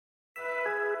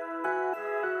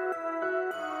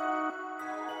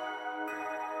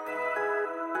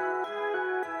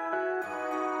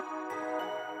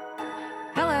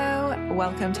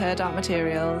welcome to Dark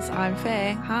Materials. I'm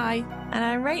Faye, hi. And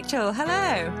I'm Rachel,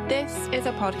 hello. This is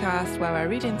a podcast where we're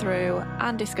reading through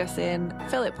and discussing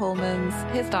Philip Pullman's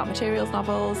His Dark Materials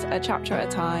novels, a chapter at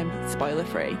a time, spoiler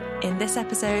free. In this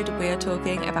episode, we are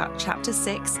talking about Chapter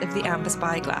 6 of The Amber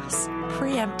Spyglass,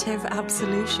 Preemptive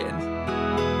Absolution.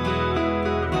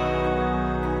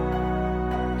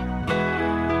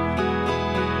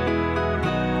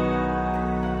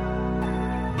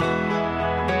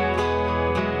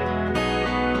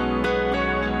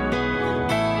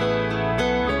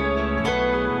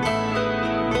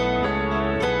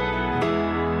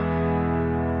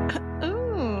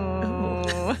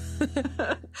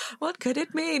 What could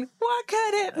it mean? What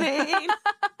could it mean?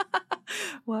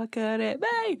 What could it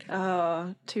mean?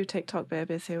 Oh, two TikTok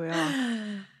babies, here we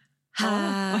are.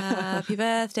 Happy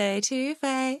birthday to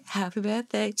Faye. Happy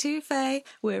birthday to Faye.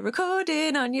 We're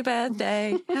recording on your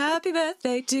birthday. Happy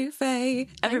birthday to Faye.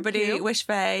 Everybody wish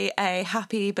Faye a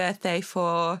happy birthday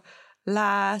for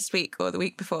last week or the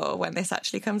week before when this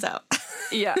actually comes out.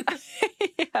 Yeah.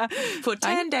 Yeah. For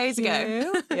 10 days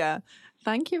ago. Yeah.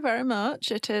 Thank you very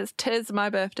much. Tis my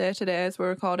birthday today as we're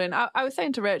recording. I was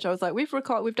saying to Rich, I was like, we've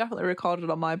definitely recorded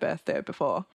on my birthday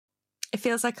before. It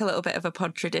feels like a little bit of a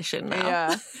pod tradition now.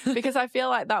 Yeah, because I feel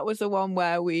like that was the one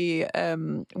where we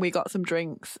got some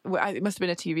drinks. It must have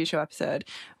been a TV show episode.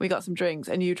 We got some drinks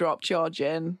and you dropped your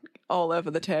gin all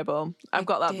over the table. I've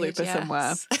got that blooper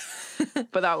somewhere.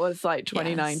 But that was like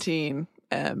 2019.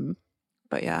 Yes.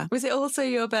 But yeah. Was it also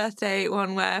your birthday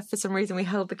one where for some reason we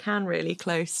held the can really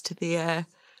close to the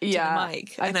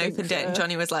mic and opened it and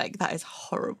Johnny was like, that is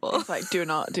horrible. It's like, do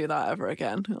not do that ever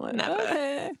again. Like, never.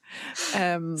 Okay.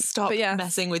 Stop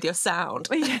messing with your sound.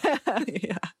 Yeah.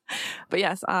 Yeah. But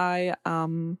yes, I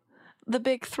am the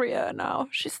big 3-0 now.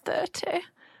 She's 30.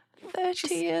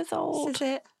 30 years old. This is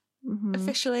it. Mm-hmm.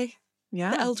 Officially.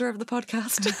 Yeah. The elder of the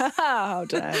podcast. How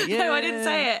dare you? No, I didn't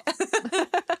say it.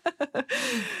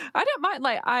 I don't mind.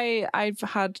 Like, I've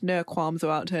had no qualms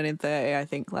about turning 30. I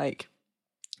think, like,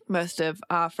 most of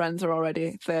our friends are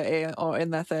already 30 or in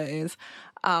their 30s.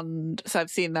 And so I've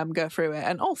seen them go through it.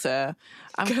 And also,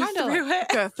 I'm kind of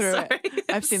go through it.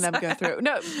 I've seen them go through it.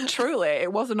 No, truly,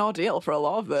 it was an ordeal for a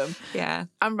lot of them. Yeah.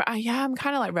 I'm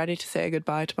kind of like ready to say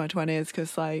goodbye to my 20s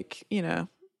because, like, you know,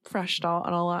 fresh start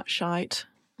and all that shite.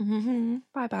 Mm-hmm.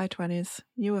 Bye-bye 20s.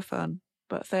 You were fun.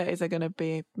 But 30s are going to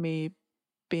be me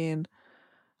being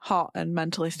hot and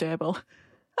mentally stable.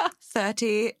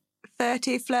 30,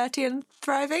 flirty and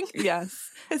thriving? Yes.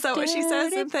 Is that what she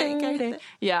says in 30?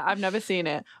 Yeah, I've never seen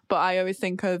it. But I always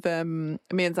think of, me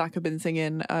and Zach have been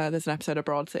singing, there's an episode of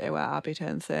Broad City where Abby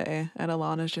turns 30 and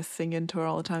Alana's just singing to her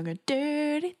all the time going,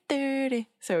 dirty, dirty.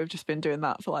 So we've just been doing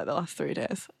that for like the last 3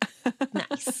 days.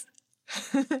 Nice.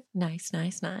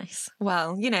 Nice.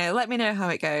 Well, you know, let me know how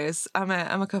it goes. I'm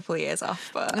a couple of years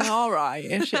off, but all right,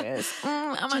 if she is.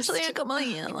 I'm actually a couple of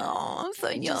years off. I'm so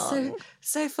young,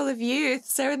 so full of youth,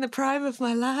 so in the prime of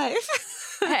my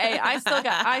life. Hey, I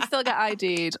still get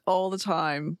ID'd all the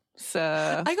time.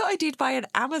 So I got ID'd by an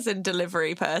Amazon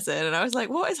delivery person, and I was like,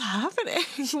 "What is happening?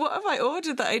 What have I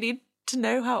ordered that I need to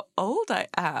know how old I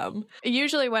am?"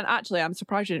 Usually I'm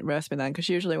surprised you didn't roast me then, because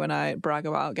usually when I brag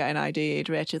about getting ID'd,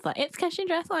 Rach is like, it's because you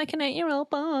dress like an 8-year-old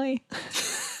boy.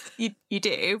 You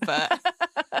do, but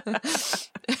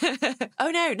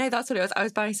oh no, that's what it was. I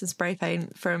was buying some spray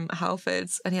paint from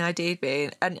Halfords and he ID'd me,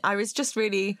 and I was just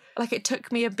really like, it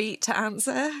took me a beat to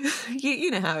answer.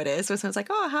 You know how it is, where someone's like,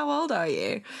 "Oh, how old are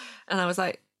you?" And I was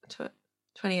like,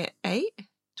 28.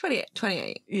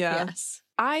 Yeah. Yes.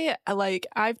 I feel like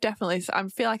I've definitely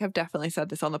said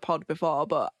this on the pod before,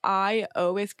 but I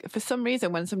always, for some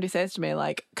reason, when somebody says to me,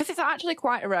 like, because it's actually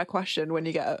quite a rare question when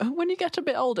you get a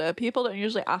bit older, people don't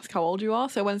usually ask how old you are.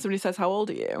 So when somebody says, "How old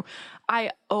are you?"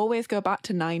 I always go back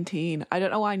to 19. I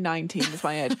don't know why 19 is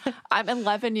my age. I'm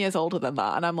 11 years older than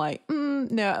that. And I'm like,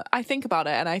 no, I think about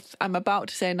it and I'm about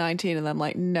to say 19 and I'm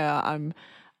like, no, I'm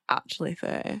actually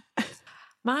 30.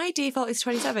 My default is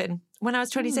 27. When I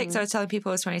was 26, I was telling people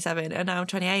I was 27, and now I'm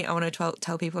 28. I want to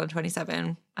tell people I'm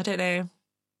 27. I don't know.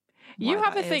 You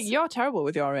have a thing. You're terrible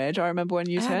with your age. I remember when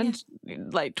you turned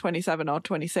like 27 or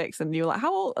 26, and you were like,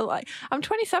 "How old?" Like, I'm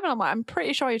 27. I'm like, I'm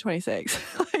pretty sure you're 26.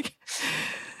 Like,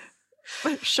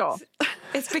 sure.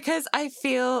 It's because I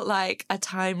feel like a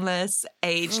timeless,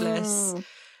 ageless,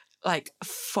 like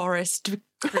forest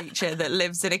creature that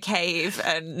lives in a cave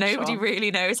and nobody really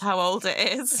knows how old it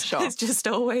is. Sure. It's just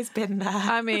always been there.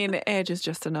 I mean, age is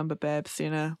just a number, babes,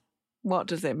 you know. What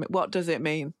does it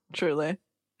mean, truly?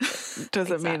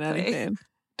 Doesn't mean anything.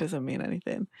 Doesn't mean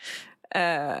anything.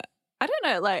 I don't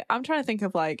know, like, I'm trying to think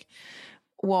of, like,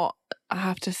 what I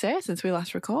have to say since we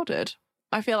last recorded.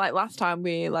 I feel like last time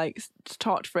we like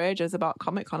talked for ages about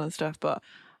Comic-Con and stuff, but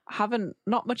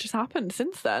not much has happened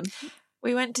since then.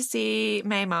 We went to see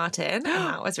Mae Martin, and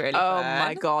that was really Oh fun.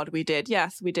 my God, we did.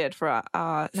 Yes, we did for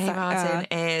our Mae Martin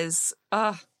is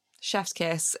chef's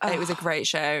kiss. It was a great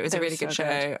show. It was a really good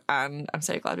show, and I'm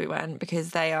so glad we went because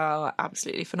they are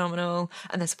absolutely phenomenal,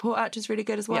 and the support act is really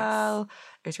good as well. Yes.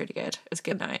 It was really good. It was a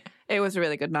good night. It was a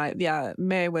really good night. Yeah,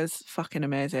 Mae was fucking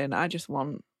amazing. I just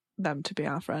want them to be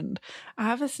our friend. I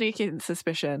have a sneaky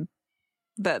suspicion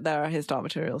that they're a His Dark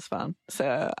Materials fan,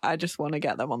 so I just want to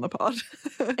get them on the pod.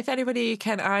 If anybody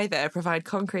can either provide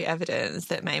concrete evidence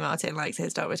that Mae Martin likes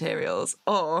His Dark Materials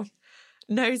or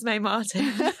knows Mae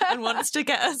Martin and wants to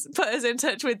put us in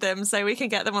touch with them so we can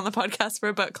get them on the podcast for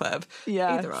a book club,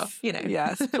 either or,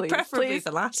 yes, please, preferably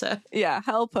the latter. Yeah,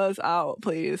 help us out,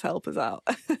 please, help us out.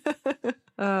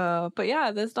 But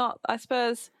yeah, I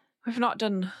suppose we've not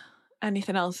done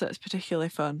anything else that's particularly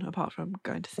fun apart from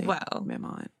going to see Mae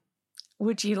Martin.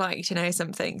 Would you like to know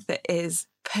something that is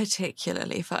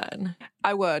particularly fun?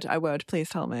 I would. Please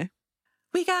tell me.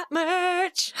 We got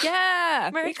merch. Yeah.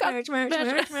 Merch.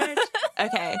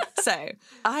 Okay, so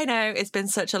I know it's been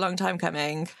such a long time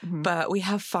coming, but we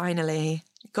have finally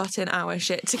gotten our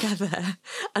shit together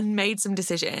and made some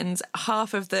decisions.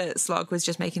 Half of the slog was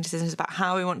just making decisions about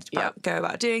how we want to go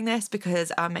about doing this,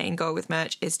 because our main goal with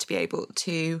merch is to be able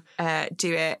to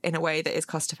do it in a way that is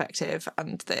cost effective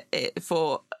and that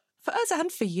for us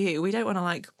and for you. We don't want to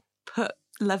like put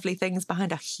lovely things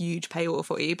behind a huge paywall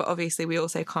for you, but obviously we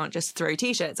also can't just throw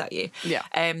t-shirts at you.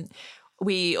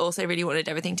 We also really wanted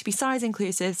everything to be size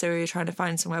inclusive, so we were trying to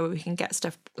find somewhere where we can get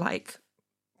stuff like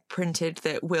printed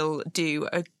that will do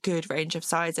a good range of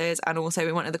sizes, and also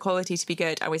we wanted the quality to be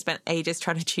good, and we spent ages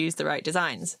trying to choose the right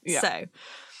designs. So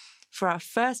for our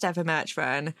first ever merch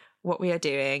run, what we are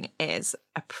doing is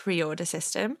a pre-order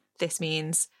system. This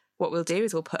means what we'll do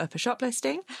is we'll put up a shop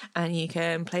listing and you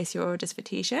can place your orders for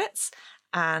t-shirts,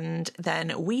 and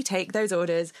then we take those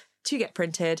orders to get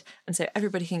printed, and so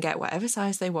everybody can get whatever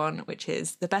size they want, which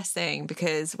is the best thing,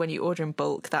 because when you order in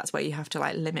bulk, that's where you have to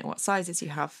like limit what sizes you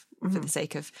have for the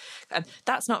sake of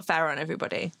that's not fair on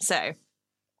everybody. So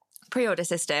pre-order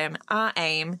system, our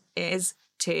aim is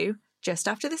to, just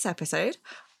after this episode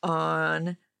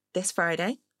on this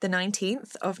Friday, the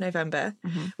 19th of November,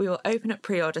 we will open up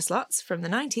pre-order slots from the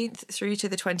 19th through to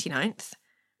the 29th,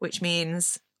 which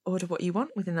means order what you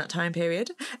want within that time period.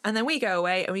 And then we go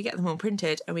away and we get them all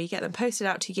printed and we get them posted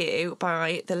out to you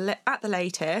by at the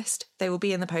latest. They will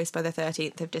be in the post by the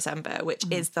 13th of December, which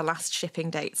is the last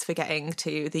shipping dates for getting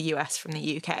to the US from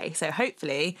the UK. So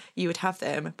hopefully you would have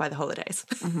them by the holidays.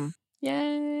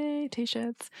 Yay,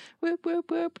 t-shirts. Whoop,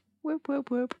 whoop, whoop, whoop, whoop,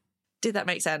 whoop. Did that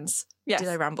make sense? Yes. Did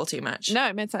I ramble too much? No,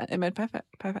 it made sense. It made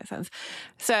perfect sense.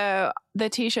 So the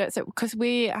t-shirts, because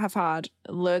we have had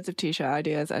loads of t-shirt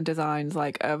ideas and designs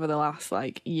like over the last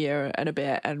like year and a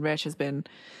bit, and Rach has been,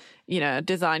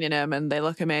 designing them and they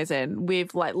look amazing.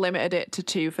 We've like limited it to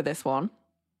 2 for this one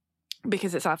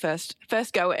because it's our first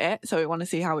go at it, so we want to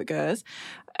see how it goes.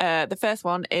 The first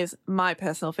one is my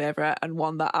personal favourite and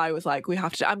one that I was like, we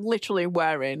have to. I'm literally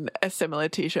wearing a similar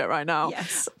t-shirt right now.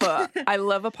 Yes. But I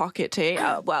love a pocket tee.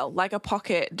 Like a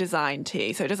pocket design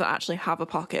tee. So it doesn't actually have a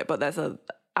pocket, but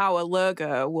our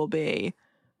logo will be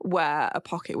where a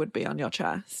pocket would be on your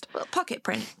chest. Little pocket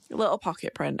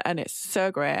print. And it's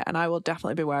so great, and I will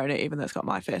definitely be wearing it even though it's got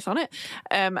my face on it.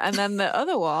 And then the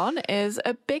other one is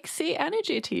a Big C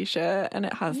Energy t-shirt, and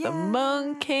it has the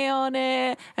monkey on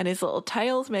it and his little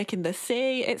tails making the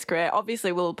C. It's great.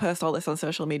 Obviously we'll post all this on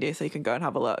social media so you can go and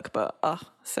have a look, but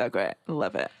so great.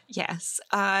 Love it. Yes,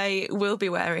 I will be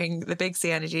wearing the Big C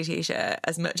Energy t-shirt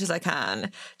as much as I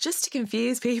can, just to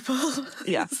confuse people.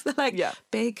 Yes.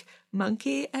 Big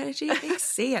monkey energy, Big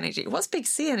C energy. What's Big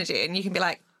C energy? And you can be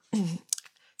like,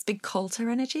 it's Big Coulter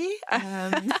energy.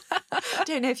 I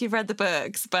don't know if you've read the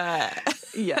books, but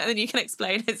and then you can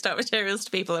explain His Dark Materials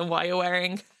to people and why you're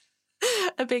wearing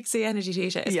a Big C energy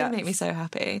t-shirt. It's going to make me so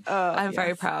happy. I'm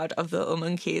very proud of the little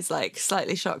monkey's like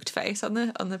slightly shocked face on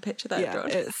the picture that I've drawn.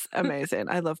 It's amazing.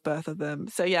 I love both of them.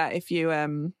 So if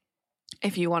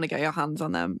you want to get your hands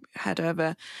on them, head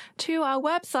over to our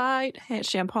website,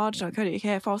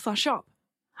 hdmpod.co.uk/shop.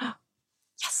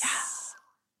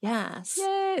 Yes.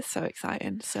 Yay, it's so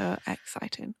exciting. So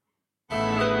exciting.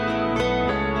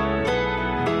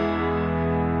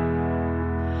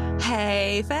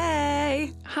 Hey,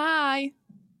 Faye. Hi.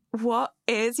 What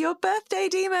is your birthday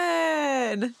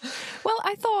demon? Well,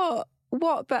 I thought,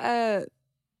 what better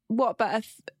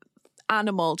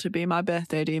animal to be my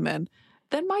birthday demon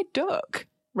than my duck,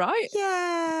 right?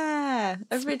 Yeah,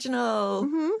 original.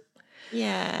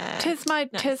 Yeah. Tis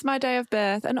my day of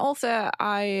birth. And also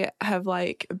I have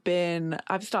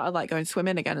I've started going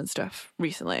swimming again and stuff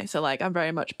recently. So I'm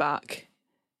very much back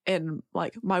in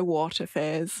my water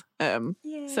phase. So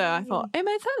I thought it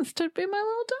made sense to be my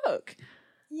little duck.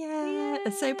 Yeah.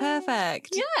 It's so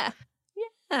perfect. Yeah.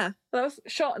 That was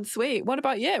short and sweet. What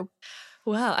about you?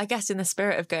 Well, I guess in the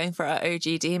spirit of going for our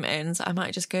OG demons, I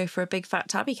might just go for a big fat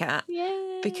tabby cat.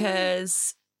 Yeah.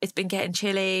 Because it's been getting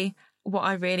chilly. What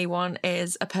I really want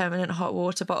is a permanent hot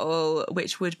water bottle,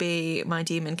 which would be my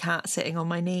demon cat sitting on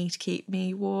my knee to keep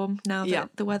me warm now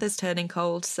that the weather's turning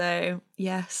cold. So,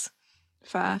 yes.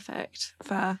 Perfect.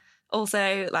 Fair.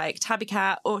 Also, tabby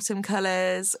cat, autumn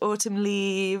colours, autumn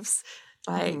leaves.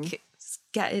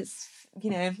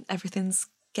 Everything's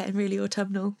getting really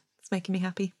autumnal. It's making me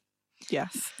happy.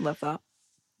 Yes. Love that.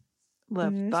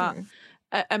 Love that.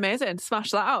 Amazing.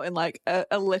 Smash that out in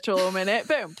a literal minute.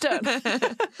 Boom. Done.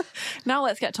 Now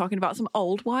let's get talking about some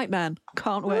old white men.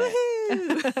 Can't wait.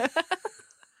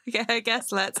 Okay, I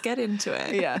guess let's get into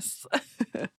it. Yes.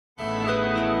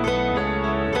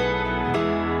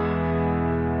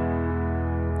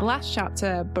 Last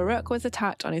chapter, Baruch was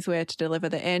attacked on his way to deliver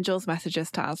the angel's messages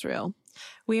to Azrael.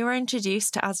 We were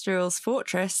introduced to Azrael's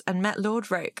fortress and met Lord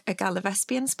Roke, a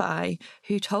Galavespian spy,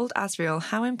 who told Azrael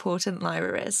how important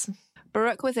Lyra is.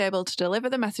 Baruch was able to deliver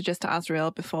the messages to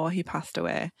Azrael before he passed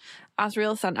away.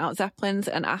 Azrael sent out zeppelins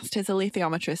and asked his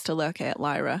alethiometrist to locate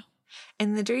Lyra.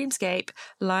 In the dreamscape,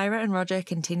 Lyra and Roger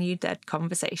continued their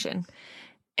conversation.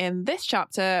 In this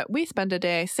chapter, we spend a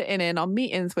day sitting in on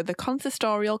meetings with the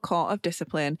Consistorial Court of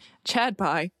Discipline, chaired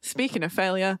by, speaking of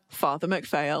failure, Father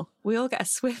MacPhail. We all get a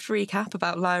swift recap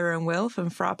about Lyra and Will from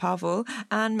Fra Pavel,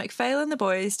 and MacPhail and the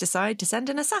boys decide to send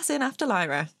an assassin after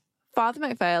Lyra. Father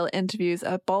MacPhail interviews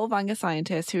a Bolvanger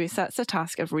scientist who he sets the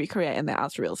task of recreating the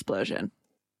Azrael explosion.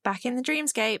 Back in the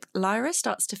dreamscape, Lyra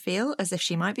starts to feel as if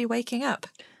she might be waking up.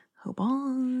 Oh boy.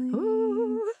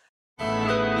 Ooh.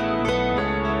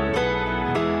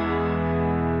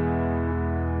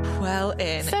 Well,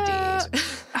 indeed.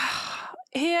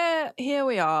 Here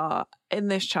we are in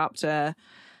this chapter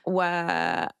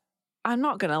where I'm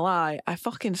not going to lie, I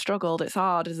fucking struggled. It's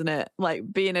hard, isn't it?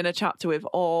 Being in a chapter with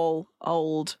all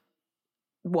old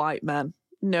white men,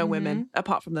 no women,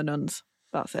 apart from the nuns.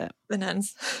 That's it. The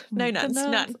nuns. No nuns.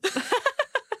 None.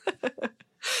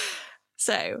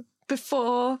 So,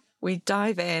 before we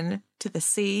dive in to the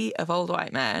sea of old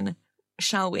white men,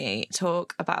 shall we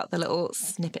talk about the little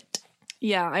snippet?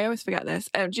 Yeah, I always forget this.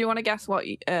 Do you want to guess what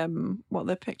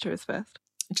the picture is first?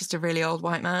 Just a really old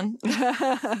white man.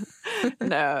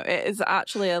 No, it is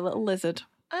actually a little lizard.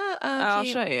 I'll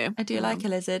show you. I do like a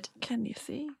lizard. Can you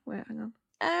see? Wait, hang on.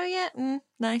 Oh yeah,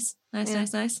 nice.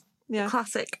 Yeah,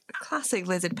 classic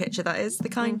lizard picture. That is the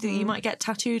kind that you might get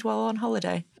tattooed while on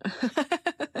holiday.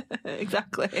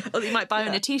 Exactly. Or that you might buy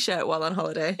on a t-shirt while on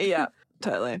holiday. Yeah,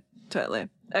 totally.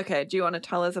 Okay, do you want to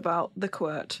tell us about the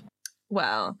quote?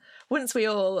 Well, once we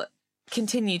all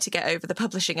continue to get over the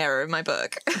publishing error of my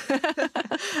book,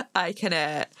 I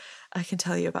can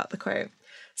tell you about the quote.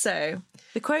 So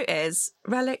the quote is,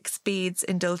 "Relics, beads,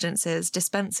 indulgences,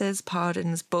 dispensers,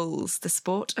 pardons, bulls, the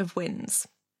sport of winds."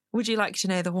 Would you like to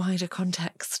know the wider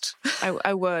context?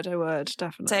 I would,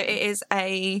 definitely. So it is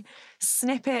a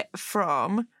snippet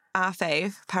from our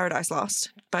fave, Paradise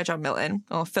Lost by John Milton,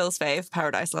 or Phil's fave,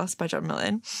 Paradise Lost by John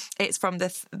Milton. It's from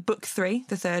the book 3,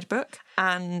 the third book,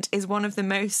 and is one of the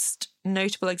most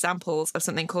notable examples of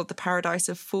something called the Paradise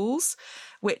of Fools,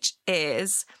 which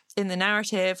is, in the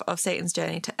narrative of Satan's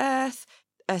journey to Earth,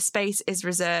 a space is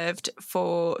reserved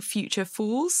for future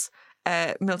fools.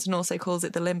 Milton also calls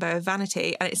it the limbo of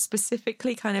vanity, and it's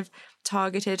specifically kind of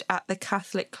targeted at the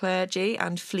Catholic clergy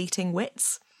and fleeting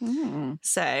wits.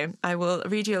 So I will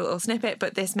read you a little snippet,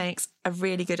 but this makes a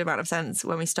really good amount of sense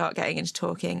when we start getting into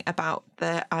talking about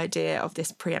the idea of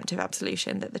this preemptive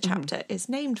absolution that the chapter is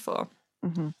named for.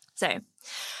 So,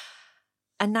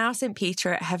 "And now St.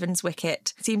 Peter at heaven's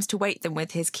wicket seems to wait them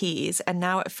with his keys, and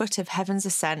now at foot of heaven's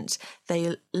ascent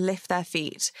they lift their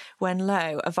feet, when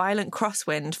lo, a violent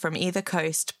crosswind from either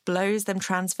coast blows them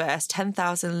transverse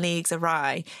 10,000 leagues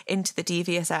awry into the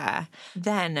devious air.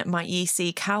 Then might ye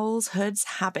see cowls, hoods,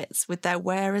 habits, with their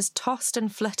wearers tossed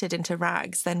and fluttered into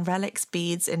rags, then relics,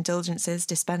 beads, indulgences,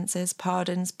 dispensers,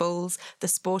 pardons, bulls, the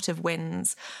sport of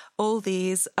winds. All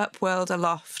these, upwhirled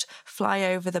aloft, fly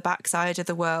over the backside of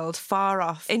the world, far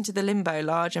off, into the limbo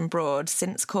large and broad,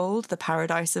 since called the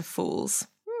Paradise of Fools."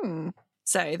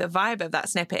 So the vibe of that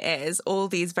snippet is all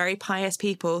these very pious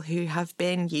people who have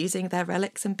been using their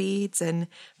relics and beads and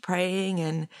praying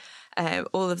and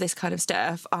all of this kind of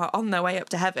stuff, are on their way up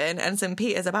to heaven, and St.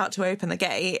 Peter's about to open the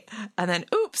gate, and then,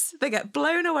 oops, they get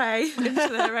blown away into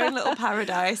their own little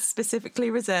paradise specifically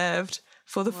reserved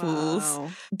for the fools.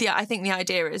 Yeah, I think the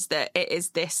idea is that it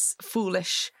is this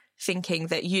foolish thinking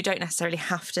that you don't necessarily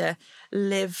have to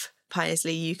live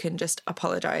piously, you can just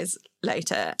apologise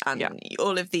later. And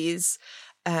all of these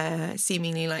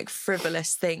seemingly like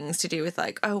frivolous things to do with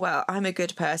like, oh, well, I'm a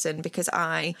good person because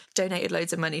I donated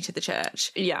loads of money to the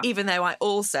church. Yeah. Even though I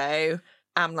also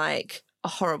am like a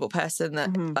horrible person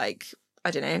that like,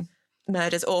 I don't know,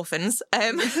 murders orphans.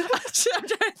 I'm trying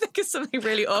to think of something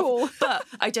really awful. Cool. But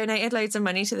I donated loads of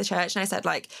money to the church and I said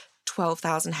like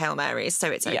 12,000 Hail Marys, so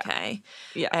it's okay.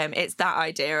 Yeah. It's that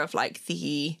idea of like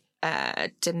the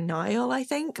denial, I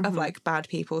think, of like bad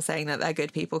people saying that they're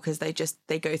good people because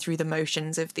they go through the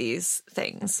motions of these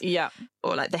things. Yeah.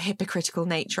 Or like the hypocritical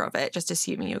nature of it, just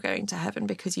assuming you're going to heaven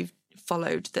because you've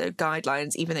followed the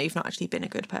guidelines even though you've not actually been a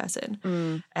good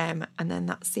person. And then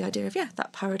that's the idea of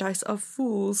that paradise of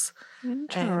fools.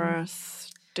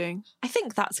 Interesting. I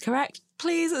think that's correct.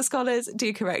 Please, scholars,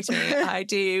 do correct me. I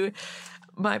do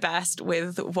my best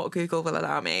with what Google will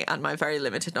allow me and my very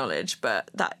limited knowledge,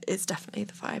 but that is definitely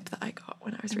the vibe that I got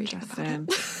when I was reading about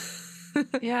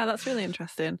it. Yeah, that's really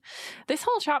interesting. This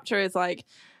whole chapter is like,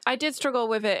 I did struggle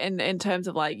with it in terms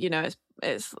of like, you know,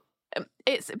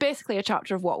 it's basically a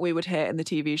chapter of what we would hate in the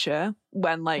TV show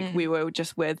when like we were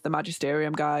just with the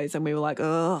Magisterium guys and we were like,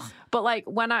 ugh. But like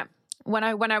when I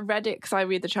read it, because I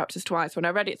read the chapters twice, when I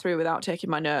read it through without taking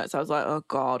my notes, I was like, oh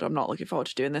God, I'm not looking forward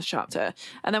to doing this chapter.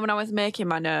 And then when I was making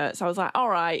my notes, I was like, all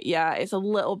right, yeah, it's a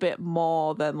little bit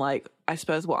more than like, I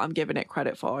suppose what I'm giving it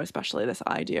credit for, especially this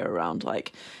idea around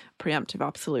like preemptive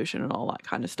absolution and all that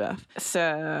kind of stuff.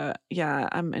 So yeah,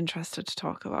 I'm interested to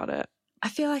talk about it. I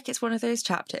feel like it's one of those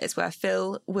chapters where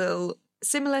Phil will,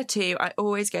 similar to, I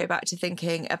always go back to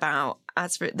thinking about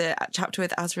the chapter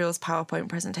with Asriel's PowerPoint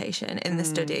presentation in the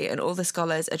study, and all the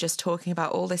scholars are just talking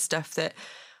about all this stuff that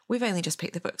we've only just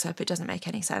picked the books up. It doesn't make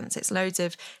any sense. It's loads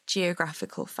of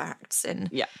geographical facts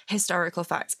and historical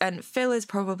facts. And Phil is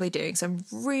probably doing some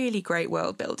really great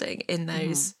world building in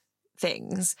those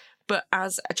things. But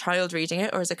as a child reading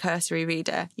it or as a cursory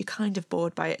reader, you're kind of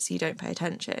bored by it, so you don't pay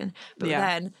attention. But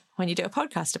then when you do a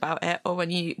podcast about it, or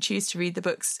when you choose to read the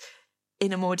books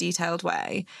in a more detailed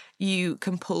way, you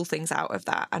can pull things out of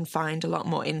that and find a lot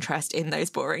more interest in those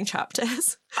boring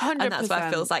chapters. 100%. And that's why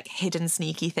it feels like hidden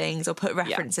sneaky things, or put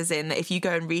references in that if you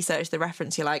go and research the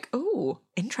reference, you're like, oh,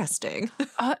 interesting.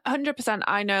 100%.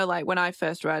 I know, like, when I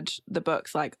first read the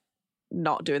books, like,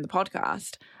 not doing the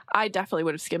podcast, I definitely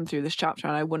would have skimmed through this chapter,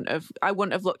 and I wouldn't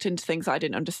have looked into things I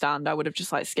didn't understand. I would have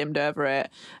just like skimmed over it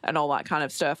and all that kind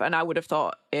of stuff. And I would have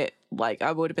thought it, like,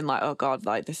 I would have been like, oh God,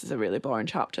 like this is a really boring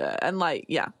chapter. And like,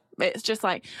 yeah, it's just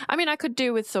like, I mean, I could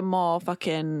do with some more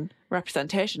fucking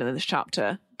representation in this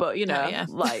chapter, but you know,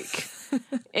 like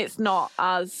it's not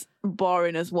as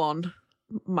boring as one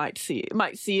might see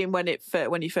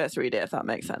when you first read it, if that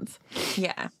makes sense.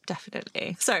 Yeah,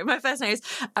 definitely. Sorry, my first note is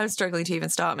I'm struggling to even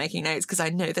start making notes because I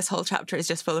know this whole chapter is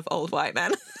just full of old white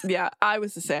men. Yeah, I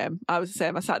was the same. I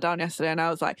sat down yesterday and I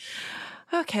was like,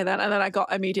 okay then, and then I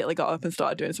immediately got up and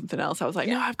started doing something else. I was like,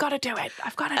 no, I've got to do it.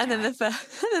 And then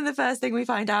the first thing we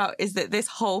find out is that this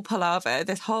whole palaver,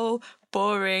 this whole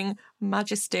boring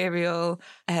magisterial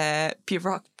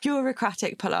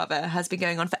bureaucratic palaver has been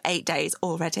going on for 8 days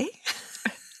already.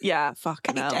 Yeah,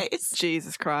 fucking 8 hell. days.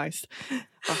 Jesus Christ.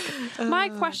 My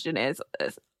question is,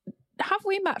 have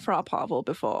we met Fra Pavel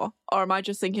before? Or am I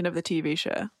just thinking of the TV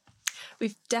show?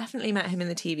 We've definitely met him in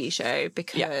the TV show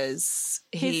because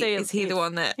is he the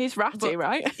one that... He's ratty,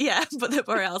 right? Yeah, but the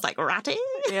Boreal's like, ratty?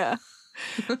 Yeah.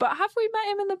 But have we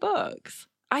met him in the books?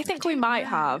 I think we might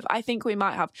have.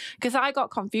 Because I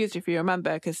got confused, if you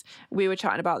remember, because we were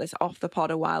chatting about this off the pod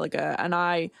a while ago, and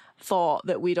I thought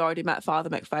that we'd already met Father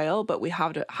MacPhail, but we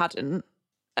hadn't.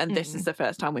 And this is the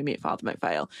first time we meet Father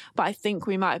MacPhail. But I think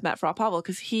we might have met Fra Pavel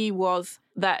because he was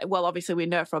there. Well, obviously we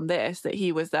know from this that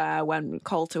he was there when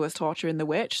Coulter was torturing the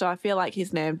witch. So I feel like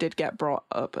his name did get brought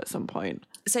up at some point.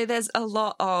 So there's a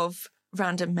lot of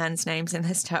random men's names in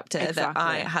this chapter that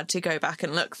I had to go back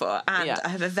and look for. And I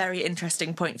have a very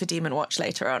interesting point for Demon Watch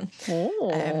later on.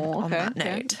 On that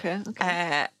note.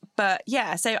 Okay. But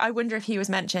yeah, so I wonder if he was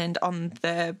mentioned on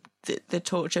the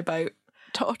torture boat.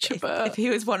 If he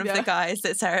was one of the guys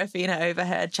that Serafina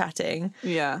overheard chatting.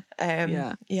 Yeah.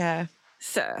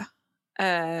 So,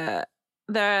 they're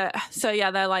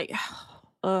like,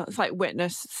 it's like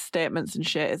witness statements and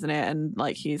shit, isn't it? And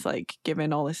like he's like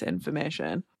giving all this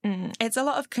information. It's a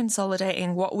lot of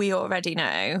consolidating what we already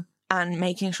know and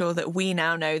making sure that we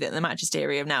now know that the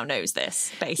magisterium now knows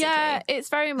this, basically. Yeah, it's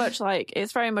very much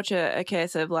a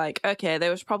case of like, okay, there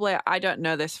was probably, I don't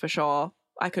know this for sure.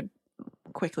 I could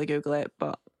quickly Google it,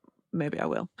 but maybe I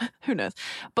will. Who knows?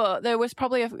 But there was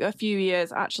probably a few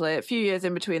years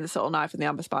in between the subtle knife and the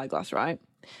amber spyglass, right?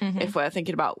 Mm-hmm. If we're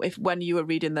thinking about when you were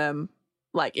reading them,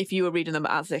 like if you were reading them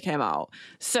as they came out.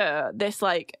 So this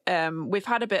like, we've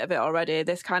had a bit of it already,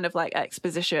 this kind of like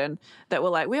exposition that we're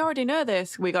like, we already know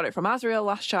this. We got it from Azriel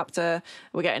last chapter.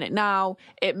 We're getting it now.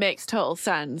 It makes total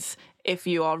sense if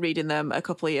you are reading them a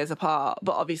couple of years apart.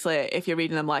 But obviously, if you're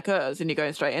reading them like us and you're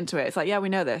going straight into it, it's like, yeah, we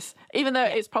know this. Even though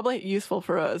it's probably useful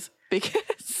for us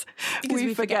because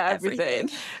we forget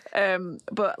everything.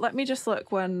 But let me just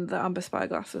look when the Amber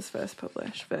Spyglass was first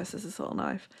published versus the Subtle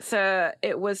Knife. So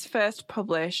it was first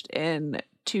published in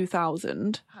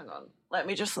 2000. Hang on. Let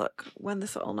me just look when the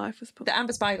Subtle Knife was published. The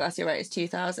Amber Spyglass, you're right, is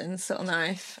 2000. Subtle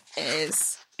Knife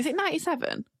is... Is it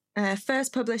 97?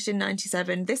 First published in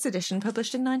 97. This edition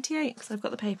published in 98 because I've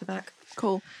got the paperback.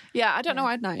 Cool. Yeah, I don't know why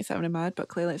I had 97 in my head, but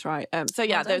clearly it's right. So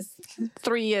yeah, there's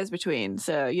 3 years between.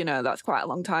 So, you know, that's quite a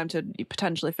long time to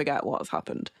potentially forget what's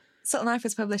happened. Subtle Knife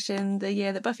was published in the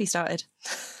year that Buffy started.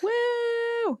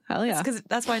 Woo! Hell yeah. Because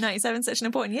that's why 97 is such an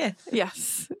important year.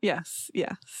 Yes.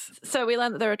 So we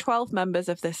learned that there are 12 members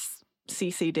of this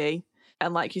CCD.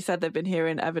 And like you said, they've been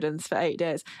hearing evidence for 8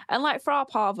 days. And like Fra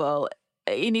Parvel,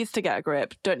 he needs to get a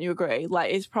grip, don't you agree?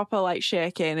 Like, he's proper, like,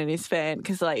 shaking and he's faint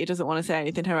because, like, he doesn't want to say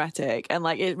anything heretic. And,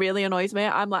 like, it really annoys me.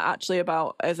 I'm, like, actually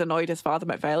about as annoyed as Father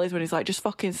McPhail is when he's like, just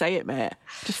fucking say it, mate.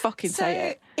 Just fucking say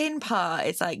it. In part,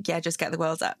 it's like, yeah, just get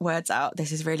the words out.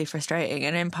 This is really frustrating.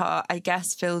 And in part, I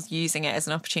guess Phil's using it as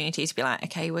an opportunity to be like,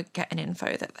 okay, we're getting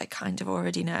info that they kind of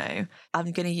already know.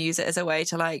 I'm going to use it as a way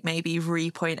to, like, maybe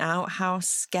re-point out how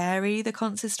scary the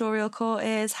consistorial court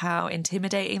is, how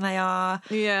intimidating they are.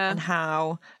 Yeah. And how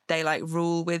they like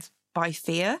rule by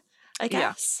fear, I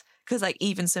guess. Because like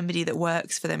even somebody that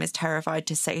works for them is terrified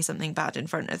to say something bad in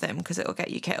front of them because it'll get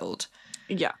you killed.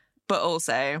 Yeah. But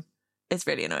also it's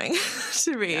really annoying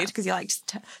to read because you're like,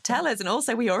 just tell us. And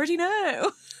also we already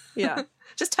know. Yeah.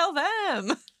 Just tell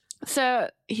them. So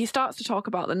he starts to talk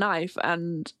about the knife,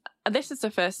 and this is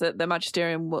the first that the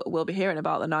Magisterium will be hearing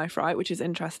about the knife, right? Which is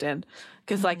interesting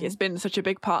because, like, it's been such a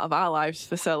big part of our lives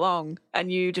for so long,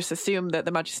 and you just assume that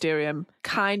the Magisterium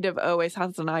kind of always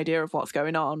has an idea of what's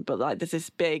going on, but, like, there's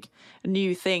this big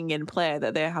new thing in play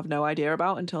that they have no idea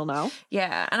about until now.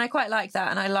 Yeah, and I quite like that,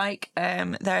 and I like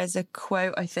there is a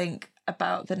quote, I think,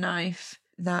 about the knife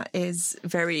that is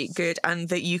very good, and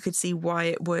that you could see why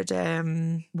it would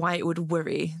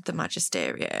worry the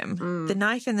Magisterium. The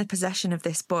knife in the possession of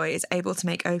this boy is able to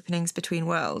make openings between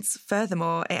worlds.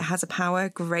 Furthermore, it has a power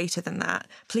greater than that.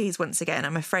 Please, once again,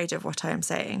 I'm afraid of what I am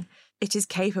saying. It is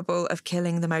capable of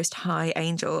killing the most high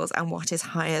angels and what is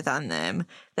higher than them.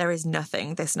 There is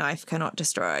nothing this knife cannot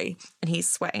destroy. And he's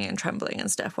sweating and trembling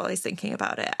and stuff while he's thinking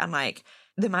about it. And like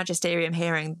the Magisterium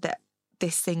hearing that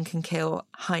this thing can kill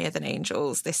higher than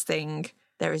angels. This thing,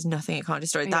 there is nothing it can't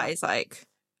destroy. Yeah. That is like,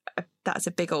 that's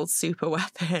a big old super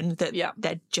weapon that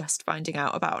they're just finding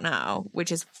out about now,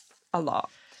 which is a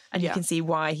lot. And you can see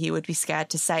why he would be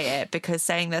scared to say it, because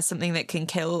saying there's something that can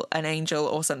kill an angel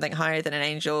or something higher than an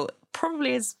angel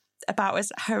probably is about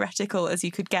as heretical as you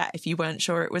could get if you weren't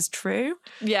sure it was true.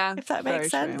 Yeah. If that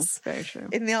makes sense. True. Very true.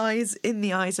 In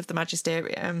the eyes of the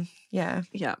Magisterium. Yeah.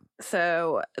 Yeah.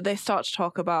 So they start to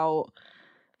talk about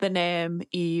the name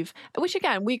Eve, which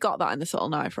again, we got that in the Subtle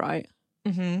Knife, right?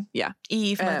 Mm-hmm. Yeah.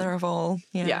 Eve, mother of all.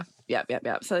 Yeah.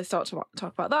 So they start to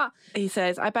talk about that. He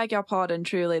says, I beg your pardon,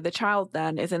 truly. The child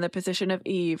then is in the position of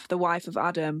Eve, the wife of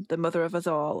Adam, the mother of us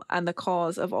all, and the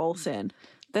cause of all sin.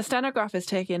 The stenograph is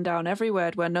taking down every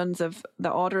word where nuns of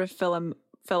the order of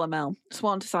Philomel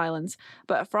sworn to silence,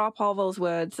 but at Fra Parvel's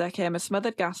words there came a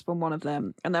smothered gasp from one of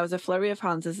them, and there was a flurry of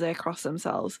hands as they crossed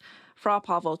themselves. Fra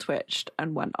Parvel twitched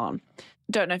and went on.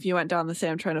 Don't know if you went down the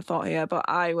same train of thought here, but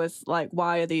I was like,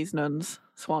 why are these nuns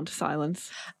sworn to silence?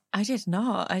 I did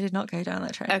not go down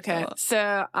that train. Okay,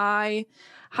 so I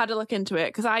had to look into it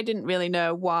because I didn't really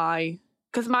know why,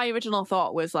 because my original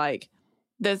thought was like,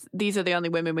 these are the only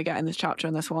women we get in this chapter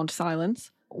and they're sworn to silence.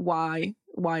 Why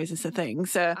is this a thing?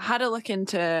 So I had to look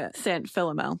into Saint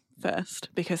Philomel first,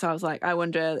 because I was like, I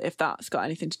wonder if that's got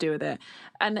anything to do with it.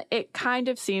 And it kind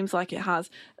of seems like it has.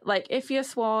 Like, if you're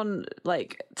sworn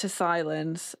like to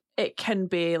silence, it can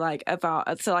be like a vow.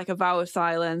 So like a vow of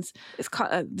silence, it's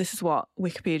this is what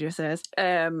Wikipedia says,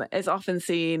 is often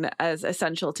seen as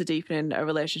essential to deepening a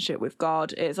relationship with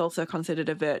God. It's also considered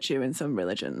a virtue in some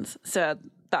religions. So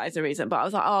that is a reason. But I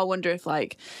was like, oh, I wonder if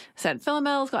like St.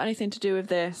 Philomel's got anything to do with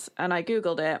this. And I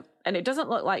Googled it. and it doesn't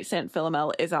look like Saint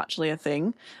Philomel is actually a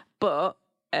thing, but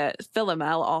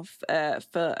Philomel of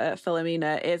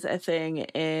Philomena is a thing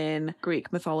in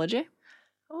Greek mythology.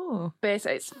 Oh,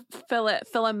 Basically, it's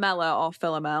Philomela or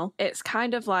Philomel. It's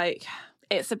kind of like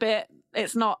it's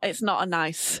not a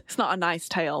nice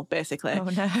tale, basically. oh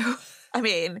no. I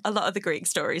mean, a lot of the Greek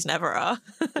stories never are.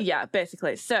 Yeah,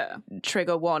 basically. So,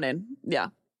 trigger warning. Yeah.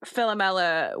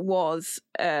 Philomela was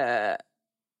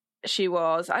she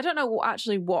was, I don't know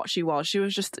actually what she was. She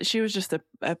was just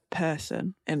a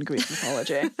person in Greek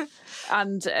mythology.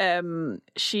 And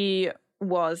she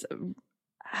was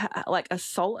like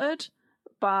assaulted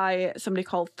by somebody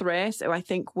called Thrace, who I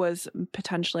think was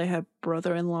potentially her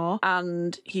brother-in-law,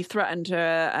 and he threatened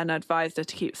her and advised her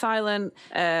to keep silent.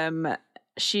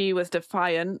 She was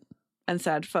defiant and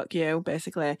said, fuck you,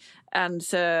 basically. And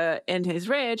so in his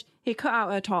rage, he cut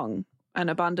out her tongue and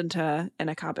abandoned her in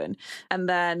a cabin. And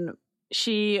then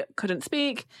she couldn't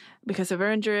speak because of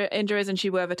her injuries, and she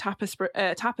wove a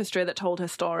tapestry that told her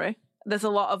story. There's a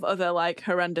lot of other like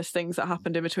horrendous things that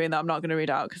happened in between that I'm not going to read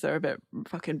out because they're a bit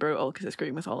fucking brutal because it's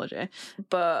Greek mythology.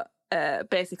 But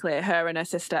basically, her and her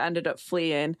sister ended up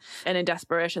fleeing, and in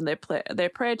desperation, they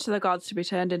prayed to the gods to be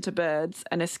turned into birds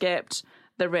and escaped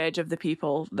the rage of the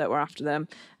people that were after them.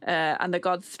 And the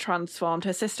gods transformed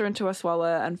her sister into a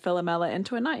swallow and Philomela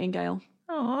into a nightingale.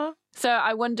 Aww. So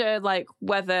I wonder, like,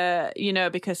 whether, you know,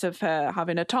 because of her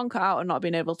having a tongue cut out and not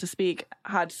being able to speak,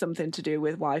 had something to do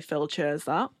with why Phil chose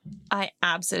that. I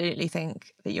absolutely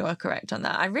think that you are correct on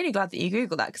that. I'm really glad that you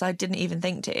Googled that because I didn't even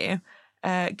think to.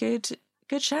 Good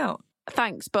shout.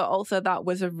 Thanks, but also that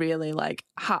was a really, like,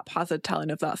 haphazard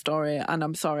telling of that story, and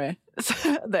I'm sorry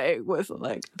that it was,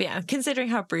 like... But yeah, considering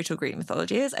how brutal Greek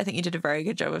mythology is, I think you did a very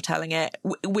good job of telling it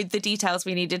with the details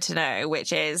we needed to know,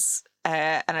 which is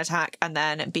an attack and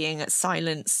then being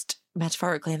silenced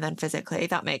metaphorically and then physically.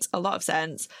 That makes a lot of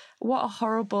sense. What a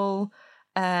horrible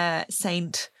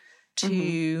saint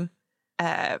to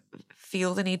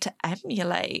feel the need to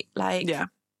emulate. Like,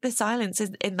 the silence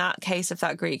is in that case of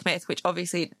that Greek myth, which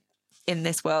obviously... in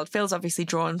this world, Phil's obviously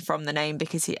drawn from the name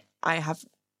because I have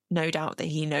no doubt that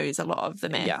he knows a lot of the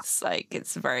myths. Yeah. Like,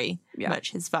 it's very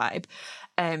much his vibe.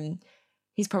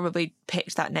 He's probably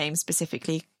picked that name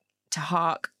specifically to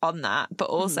hark on that. But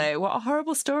also, what a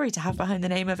horrible story to have behind the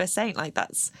name of a saint. Like,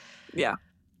 that's... Yeah.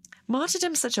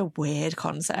 Martyrdom's such a weird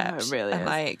concept. No, it really is.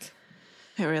 Like...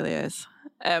 It really is.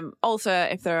 Also,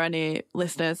 if there are any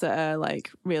listeners that are,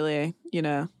 like, really, you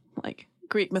know, like...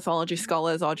 Greek mythology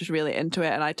scholars are just really into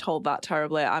it, and I told that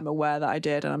terribly. I'm aware that I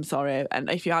did, and I'm sorry. And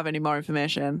if you have any more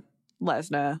information, let us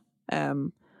know.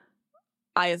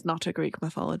 I is not a Greek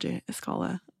mythology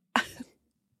scholar.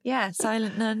 Yeah,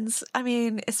 silent nuns. I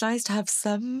mean, it's nice to have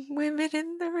some women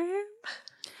in the room.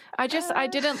 I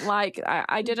didn't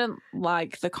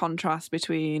like the contrast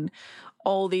between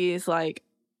all these like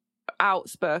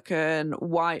outspoken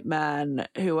white men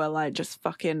who are like just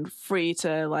fucking free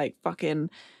to like fucking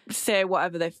say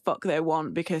whatever they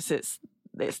want because it's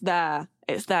their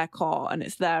court and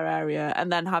it's their area,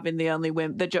 and then having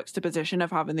the juxtaposition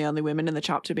of having the only women in the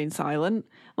chapter being silent.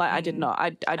 Like I don't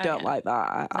like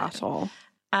that at all.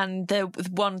 And the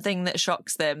one thing that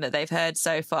shocks them that they've heard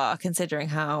so far, considering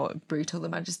how brutal the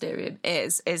magisterium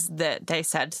is that they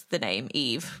said the name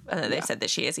Eve, and they've said that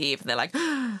she is Eve, and they're like,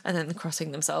 and then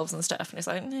crossing themselves and stuff, and it's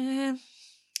like,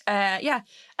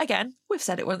 again, we've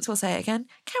said it once, we'll say it again.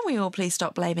 Can we all please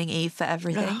stop blaming Eve for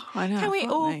everything? Oh, I know. Can we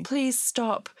all please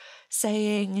stop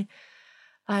saying,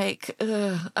 like,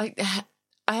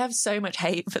 I have so much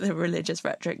hate for the religious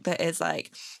rhetoric that is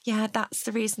like, yeah, that's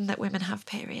the reason that women have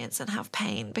periods and have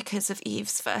pain because of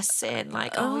Eve's first sin.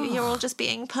 Like, you're all just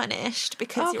being punished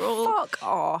because you're all... fuck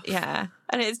off. Yeah.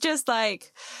 And it's just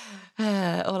like,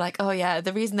 or like, oh yeah,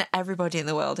 the reason that everybody in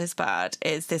the world is bad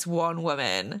is this one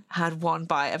woman had one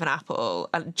bite of an apple,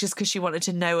 and just because she wanted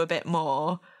to know a bit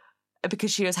more,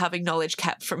 because she was having knowledge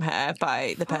kept from her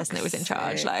by the person that was in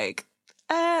charge. Like,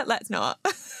 let's not.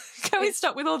 Can we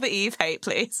stop with all the Eve hate,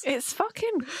 please? It's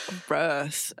fucking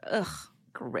gross. Ugh,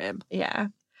 grim. Yeah,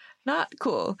 not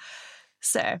cool.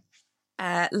 So,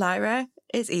 Lyra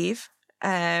is Eve.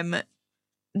 Nuns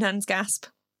gasp.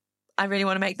 I really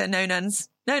want to make the no nuns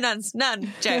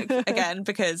none joke again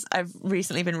because I've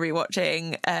recently been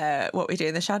rewatching What We Do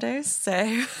in the Shadows.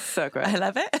 So great. I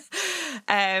love it.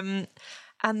 And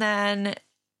then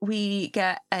we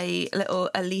get a little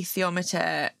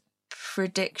alethiometer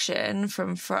prediction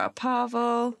from Fra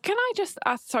Pavel. Can I just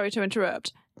ask, sorry to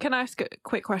interrupt, can I ask a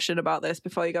quick question about this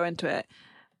before you go into it?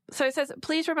 So it says,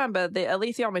 please remember the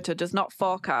alethiometer does not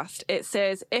forecast. It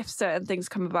says if certain things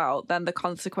come about, then the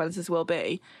consequences will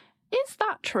be. Is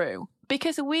that true?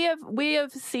 Because we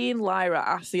have seen Lyra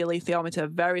ask the alethiometer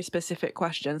very specific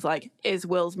questions like, is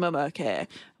Will's mum okay?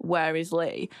 Where is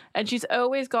Lee? And she's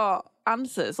always got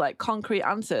answers, like concrete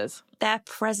answers. They're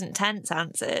present tense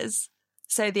answers.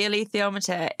 So the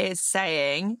alethiometer is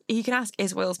saying, you can ask,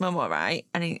 is Will's mum all right?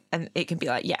 And it can be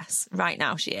like, yes, right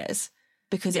now she is.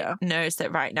 Because it knows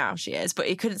that right now she is. But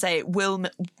it couldn't say, will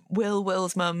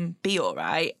Will's mum be all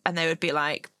right? And they would be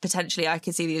like, potentially I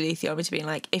could see the alethiometer being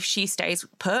like, if she stays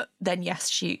put, then yes,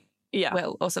 she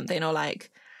will, or something, or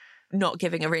like not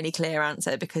giving a really clear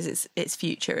answer because it's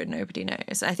future and nobody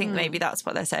knows. I think maybe that's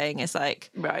what they're saying is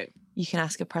like, right, you can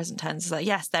ask a present tense. It's like,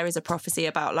 yes, there is a prophecy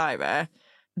about Lyra.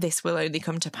 This will only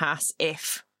come to pass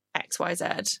if X, Y, Z,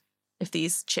 if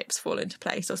these chips fall into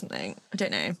place or something. I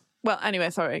don't know. Well, anyway,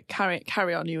 sorry,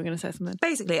 carry on. You were going to say something.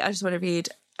 Basically, I just want to read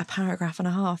a paragraph and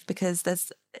a half because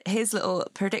there's his little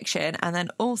prediction and then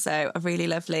also a really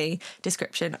lovely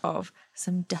description of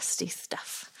some dusty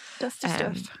stuff. Dusty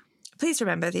stuff. Please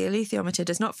remember, the alethiometer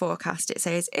does not forecast. It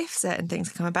says if certain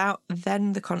things come about,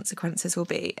 then the consequences will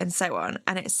be, and so on.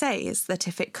 And it says that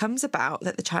if it comes about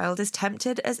that the child is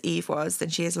tempted as Eve was, then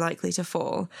she is likely to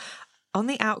fall. On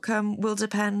the outcome will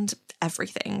depend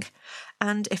everything.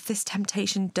 And if this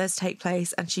temptation does take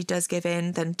place and she does give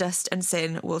in, then dust and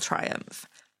sin will triumph.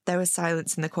 There was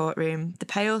silence in the courtroom. The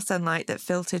pale sunlight that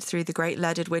filtered through the great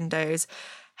leaded windows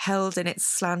held in its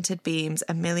slanted beams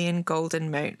a million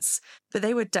golden motes. But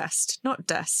they were dust, not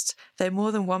dust, though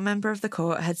more than one member of the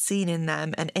court had seen in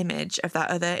them an image of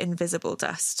that other invisible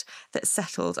dust that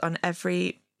settled on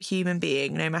every human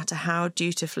being, no matter how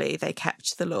dutifully they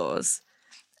kept the laws.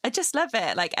 I just love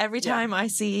it. Like every time I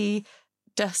see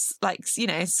dust, like, you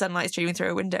know, sunlight streaming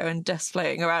through a window and dust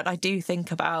floating around, I do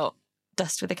think about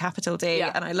dust with a capital D.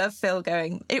 Yeah. And I love Phil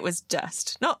going, it was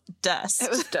dust, not dust. It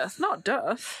was dust, not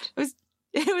dust.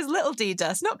 It was little D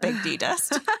dust, not big D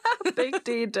dust. Big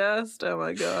D dust. Oh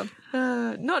my God.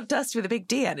 Not dust with a big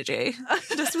D energy.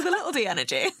 Dust with a little D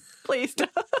energy. Please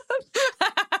don't.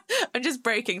 I'm just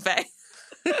breaking Faye.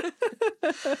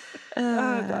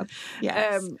 Oh God.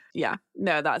 Yes. Yeah.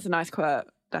 No, that's a nice quote.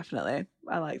 Definitely.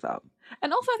 I like that.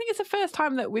 And also I think it's the first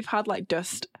time that we've had like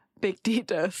dust, big D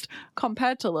dust,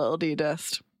 compared to little D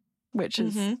dust, which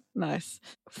is nice.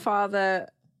 Father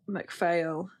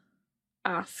MacPhail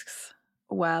asks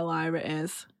where Lyra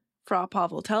is. Fra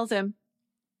Pavel tells him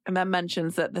and then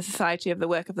mentions that the Society of the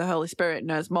Work of the Holy Spirit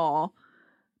knows more.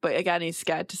 But again, he's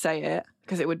scared to say it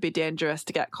because it would be dangerous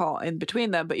to get caught in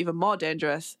between them, but even more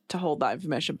dangerous to hold that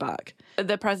information back.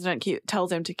 The president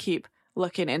tells him to keep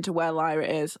looking into where Lyra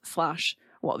is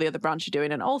 / what the other branch are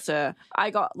doing. And also,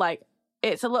 I got like,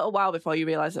 it's a little while before you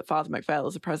realise that Father MacPhail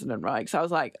is the president, right? So I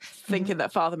was like thinking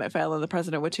that Father MacPhail and the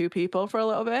president were two people for a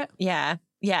little bit. Yeah.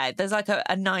 Yeah, there's like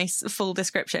a nice full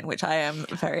description, which I am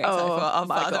very excited for, of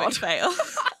Father MacPhail.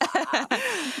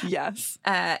 Yes.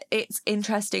 It's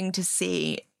interesting to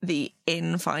see the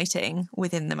infighting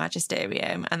within the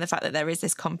magisterium and the fact that there is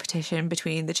this competition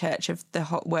between the Church of the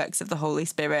Works of the Holy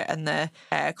Spirit and the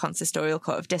Consistorial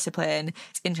Court of Discipline.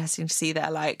 It's interesting to see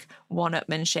their like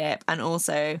one-upmanship. And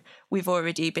also we've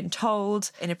already been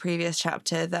told in a previous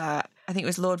chapter that I think it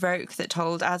was Lord Roke that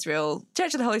told Asriel,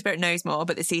 Church of the Holy Spirit knows more,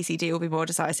 but the CCD will be more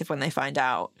decisive when they find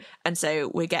out. And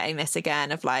so we're getting this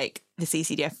again of like the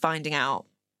CCD are finding out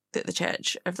that the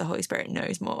Church of the Holy Spirit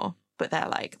knows more, but they're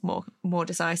like more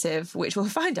decisive, which we'll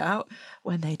find out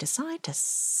when they decide to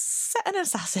set an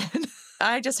assassin.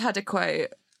 I just had a quote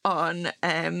on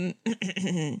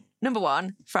number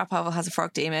 1, Fra Pavel has a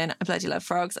frog demon. I bloody love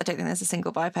frogs. I don't think there's a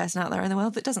single bi person out there in the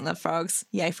world that doesn't love frogs.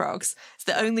 Yay, frogs. It's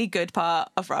the only good part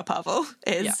of Fra Pavel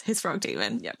is his frog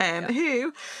demon,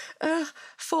 who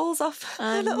falls off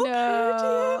a little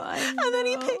podium, and then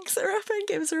he picks her up and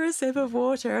gives her a sip of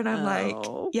water, and I'm like,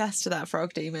 yes to that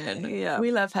frog demon. Yeah.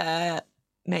 We love her,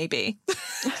 maybe,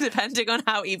 depending on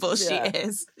how evil she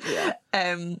is. Yeah.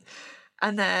 And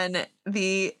then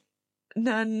the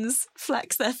nuns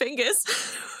flex their fingers,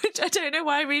 which I don't know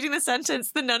why reading the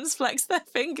sentence, the nuns flex their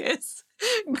fingers,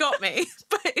 got me,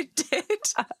 but it did.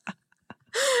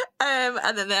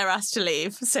 And then they're asked to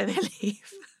leave, so they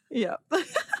leave. Yeah.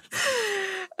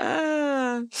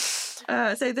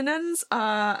 So the nuns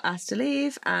are asked to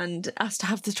leave and asked to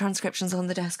have the transcriptions on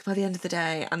the desk by the end of the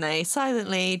day, and they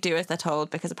silently do as they're told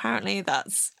because apparently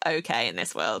that's okay in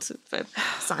this world for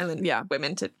silent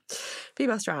women to be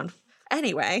bossed around.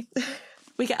 Anyway,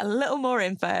 we get a little more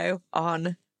info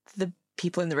on the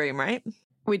people in the room, right?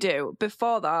 We do.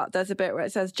 Before that, there's a bit where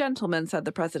it says, "Gentlemen," said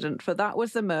the president, "for that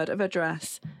was the mode of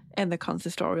address in the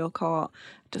consistorial court."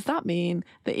 Does that mean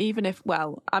that even if,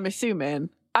 well, I'm assuming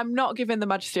I'm not giving the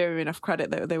magisterium enough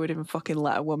credit that they would even fucking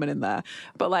let a woman in there.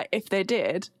 But like, if they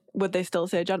did, would they still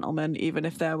say gentlemen, even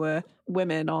if there were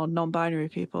women or non-binary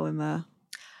people in there?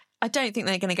 I don't think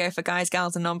they're going to go for guys,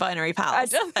 gals, and non-binary pals. I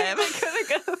don't think they're going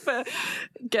to go for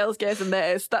girls, gays, and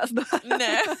theirs. That's not...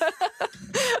 No.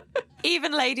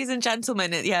 Even ladies and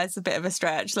gentlemen, it's a bit of a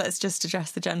stretch. Let's just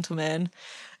address the gentlemen.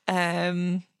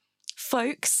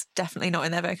 Folks, definitely not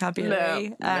in their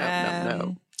vocabulary.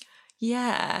 No.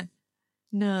 Yeah.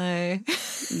 No.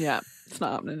 Yeah, it's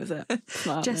not happening, is it? It's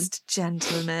not happening. Just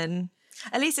gentlemen.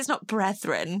 At least it's not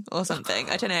brethren or something.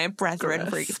 I don't know. Brethren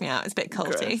freaks me out. It's a bit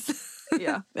culty.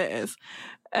 Yeah, it is.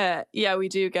 We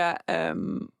do get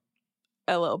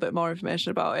a little bit more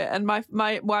information about it. And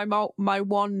my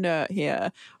one note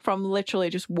here from literally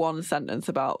just one sentence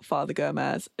about Father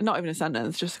Gomez, not even a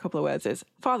sentence, just a couple of words, is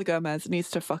Father Gomez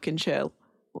needs to fucking chill.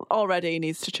 Already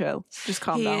needs to chill. Just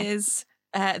calm down. He is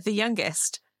the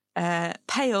youngest,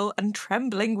 pale and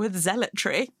trembling with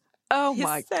zealotry. Oh He's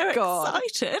my so God.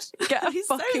 excited. Get a He's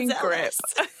fucking so grip. zealous.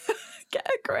 Get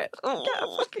a grip. Get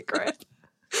a fucking grip.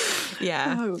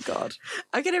 Yeah. Oh God.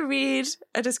 I'm going to read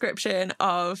a description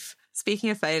of, speaking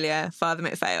of failure, Father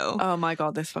McPhail. Oh my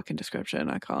God, this fucking description.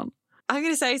 I can't. I'm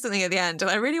going to say something at the end,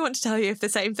 and I really want to tell you if the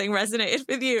same thing resonated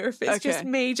with you or if it's just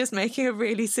me just making a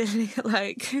really silly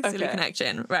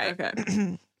connection. Right.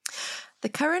 Okay. The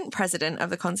current president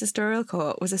of the consistorial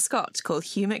court was a Scot called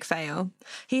Hugh MacPhail.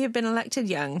 He had been elected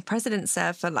young, president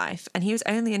served for life, and he was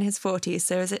only in his 40s,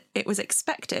 so it was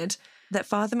expected that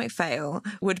Father McPhail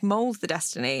would mould the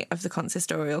destiny of the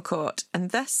consistorial court, and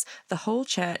thus the whole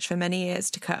church for many years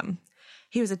to come.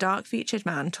 He was a dark-featured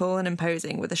man, tall and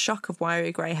imposing, with a shock of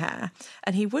wiry grey hair,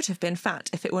 and he would have been fat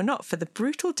if it were not for the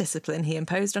brutal discipline he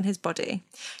imposed on his body.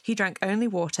 He drank only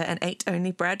water and ate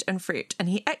only bread and fruit, and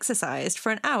he exercised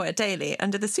for an hour daily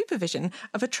under the supervision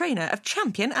of a trainer of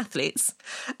champion athletes.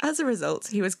 As a result,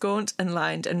 he was gaunt and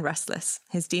lined and restless.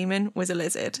 His demon was a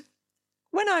lizard.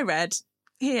 When I read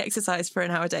he exercised for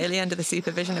an hour daily under the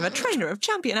supervision of a trainer of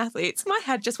champion athletes, my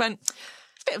head just went,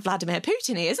 it's a bit Vladimir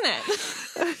Putin-y, isn't it?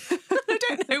 I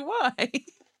don't know why.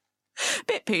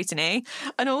 Bit Putin-y.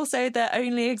 And also that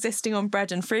only existing on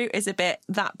bread and fruit is a bit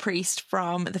that priest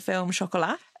from the film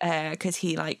Chocolat, because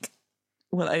he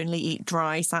will only eat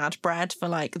dry, sad bread for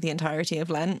the entirety of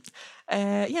Lent.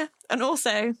 And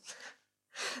also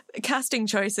casting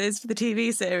choices for the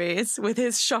TV series with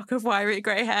his shock of wiry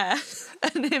grey hair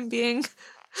and him being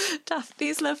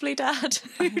Daphne's lovely dad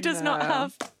who does not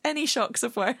have any shocks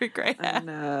of wiry grey hair.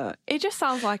 No, it just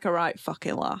sounds like a right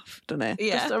fucking laugh, doesn't it?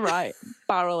 Yeah. Just a right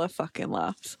barrel of fucking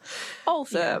laughs.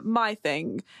 Also, my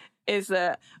thing is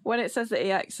that when it says that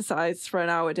he exercised for an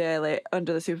hour daily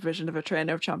under the supervision of a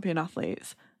trainer of champion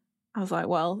athletes, I was like,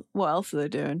 well, what else are they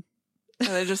doing? Are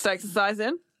they just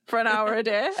exercising for an hour a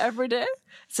day, every day?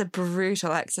 It's a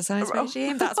brutal exercise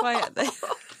regime. That's why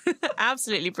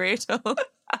absolutely brutal.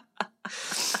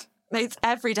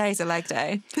 Every day's a leg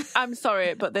day. I'm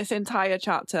sorry, but this entire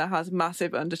chapter has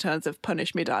massive undertones of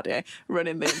Punish Me Daddy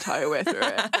running the entire way through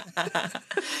it.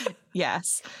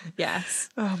 Yes.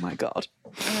 Oh my God.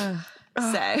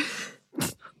 So,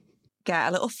 get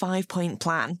a little 5-point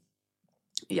plan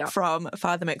from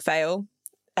Father McPhail,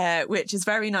 which is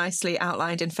very nicely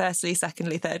outlined in firstly,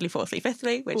 secondly, thirdly, fourthly,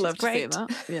 fifthly, which is great. To see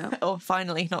that. Yeah. Or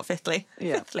finally, not fifthly.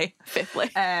 Yeah.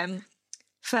 Fifthly.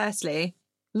 Firstly,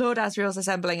 Lord Asriel's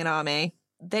assembling an army.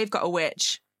 They've got a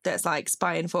witch that's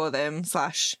spying for them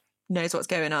 / knows what's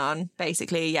going on.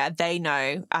 Basically, they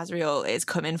know Asriel is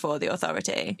coming for the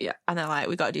authority. Yeah. And they're like,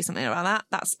 we got to do something about that.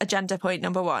 That's agenda point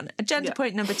number 1. Agenda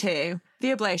point number 2,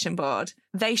 the oblation board.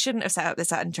 They shouldn't have set up this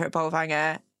centre at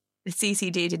Bolvangar. The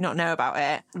CCD did not know about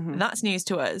it. Mm-hmm. That's news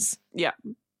to us. Yeah.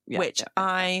 Which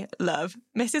I love.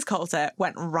 Mrs. Coulter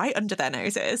went right under their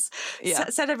noses. Yeah.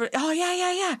 Said everybody,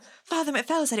 yeah. Father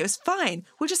McPhail said it was fine.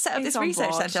 We'll just set up this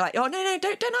research centre. No,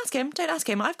 don't ask him. Don't ask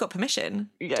him. I've got permission.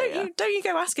 Don't you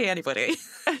go asking anybody.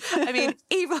 I mean,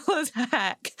 evil as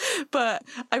heck. But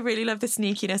I really love the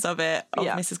sneakiness of it, of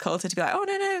Mrs. Coulter to be like, no,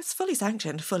 it's fully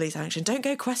sanctioned. Don't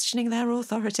go questioning their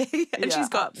authority. And she's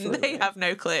got, they have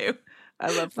no clue.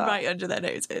 I love that. Right under their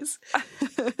noses.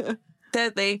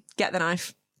 Thirdly, get the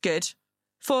knife. Good.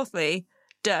 Fourthly,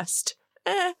 dust.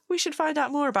 We should find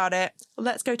out more about it.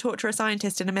 Let's go talk to a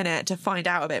scientist in a minute to find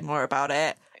out a bit more about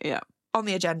it. Yeah. On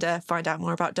the agenda, find out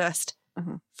more about dust.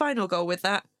 Mm-hmm. Final goal with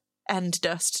that, end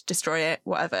dust, destroy it,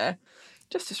 whatever.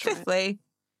 Just destroy Fifthly,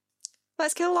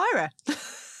 let's kill Lyra. Do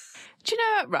you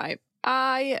know, right,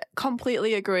 I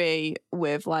completely agree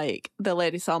with, the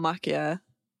Lady Salmakia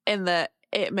in that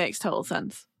it makes total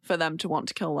sense. for them to want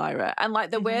to kill Lyra. And like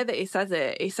the way that he says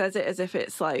it as if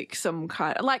it's like some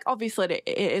kind of, like, obviously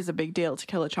it is a big deal to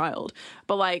kill a child,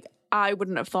 but like I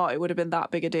wouldn't have thought it would have been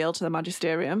that big a deal to the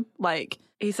magisterium. Like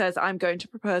he says, I'm going to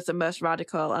propose the most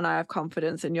radical and I have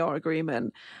confidence in your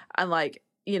agreement. And like,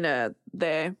 you know,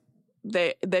 they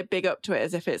big up to it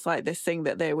as if it's like this thing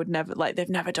that they would never, like they've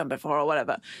never done before or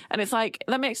whatever. And it's like,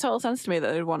 that makes total sense to me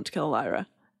that they'd want to kill Lyra.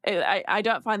 I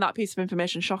don't find that piece of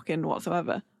information shocking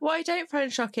whatsoever. What I don't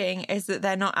find shocking is that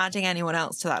they're not adding anyone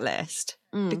else to that list.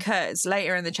 Because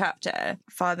later in the chapter,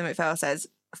 Father McPhail says,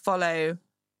 follow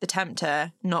the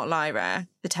tempter, not Lyra.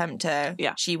 The tempter,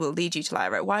 she will lead you to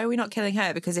Lyra. Why are we not killing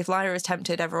her? Because if Lyra is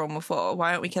tempted, everyone will fall.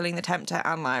 Why aren't we killing the tempter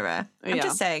and Lyra? I'm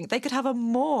just saying, they could have a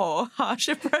more harsh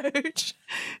approach.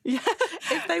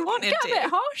 If they wanted to. Get a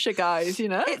bit harsher, guys, you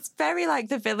know? It's very like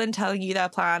the villain telling you their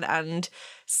plan and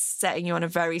setting you on a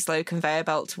very slow conveyor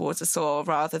belt towards a saw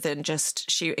rather than just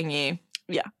shooting you.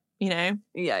 Yeah. You know?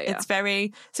 Yeah. It's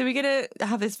very... So we're going to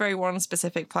have this very one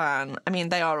specific plan. I mean,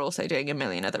 they are also doing a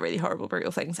million other really horrible,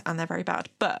 brutal things, and they're very bad.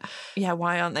 But, yeah,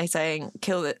 why aren't they saying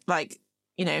kill it, like,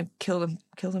 you know, kill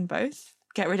them both?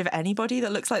 Get rid of anybody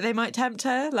that looks like they might tempt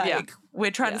her? Like,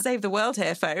 we're trying to save the world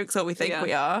here, folks, or we think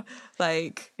we are.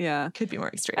 Like, could be more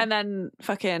extreme. And then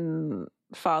fucking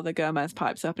Father Gomez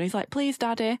pipes up and he's like, please,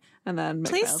 Daddy. And then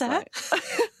please, McPhail's sir. like,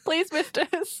 please,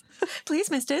 misters.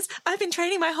 Please, misters. I've been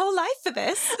training my whole life for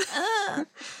this.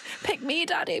 Pick me,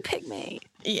 Daddy, pick me.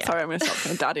 Yeah. Sorry, I'm going to stop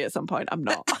saying Daddy at some point. I'm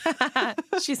not.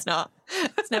 She's not.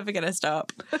 It's never going to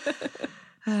stop.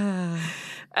 And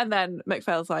then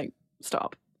McPhail's like,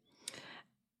 stop.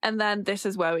 And then this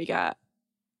is where we get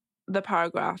the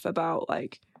paragraph about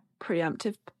like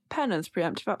preemptive penance,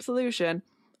 preemptive absolution,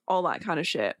 all that kind of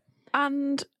shit.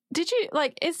 And did you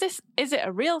like, is it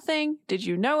a real thing? Did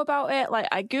you know about it? Like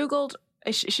I Googled,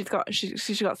 she's got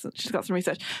some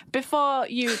research. Before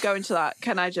you go into that,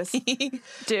 can I just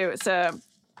do, so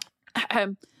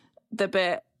the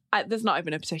bit, there's not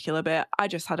even a particular bit. I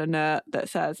just had a note that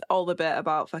says all the bit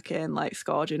about fucking like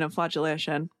scourging and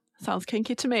flagellation. Sounds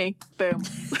kinky to me. Boom.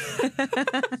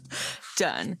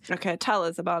 Done. Okay, tell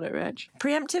us about it, Rich.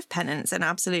 Preemptive penance and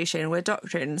absolution were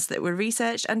doctrines that were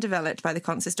researched and developed by the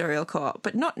consistorial court,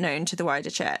 but not known to the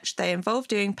wider church. They involve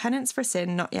doing penance for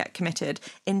sin not yet committed,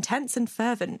 intense and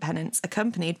fervent penance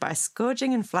accompanied by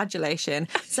scourging and flagellation,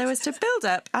 so as to build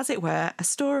up, as it were, a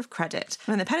store of credit.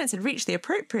 When the penance had reached the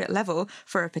appropriate level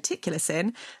for a particular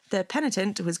sin, the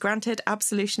penitent was granted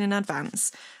absolution in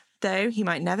advance, though he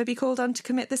might never be called on to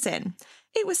commit the sin.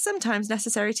 It was sometimes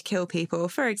necessary to kill people,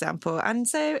 for example, and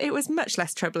so it was much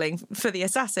less troubling for the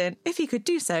assassin if he could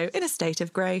do so in a state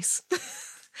of grace.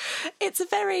 It's a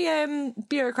very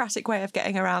bureaucratic way of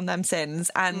getting around them sins,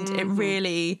 and it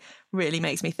really, really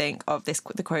makes me think of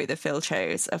the quote that Phil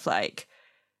chose of like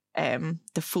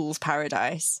the fool's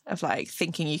paradise of like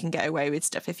thinking you can get away with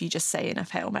stuff if you just say enough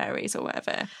Hail Marys or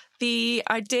whatever. The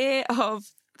idea of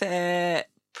the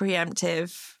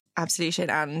preemptive absolution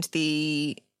and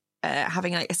the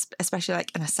having like especially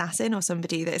like an assassin or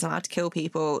somebody that is allowed to kill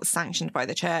people sanctioned by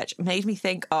the church made me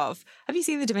think of, have you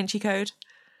seen the Da Vinci Code?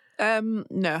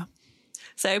 No.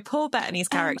 So Paul Bettany's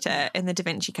character in the Da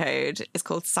Vinci Code is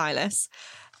called Silas,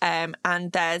 and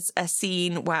there's a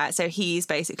scene where, so he's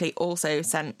basically also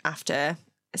sent after,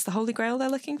 it's the Holy Grail they're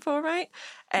looking for, right?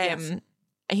 Yes.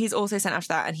 He's also sent after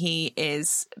that, and he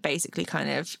is basically kind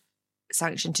of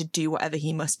sanctioned to do whatever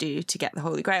he must do to get the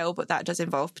Holy Grail, but that does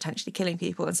involve potentially killing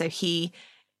people, and so he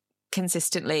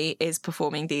consistently is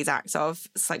performing these acts of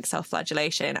like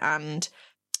self-flagellation and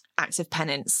acts of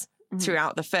penance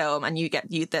throughout the film, and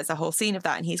there's a whole scene of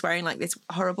that, and he's wearing like this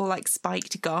horrible like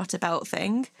spiked garter belt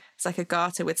thing. It's like a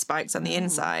garter with spikes on the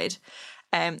inside,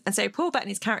 and so Paul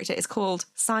Bettany's character is called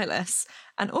Silas,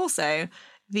 and also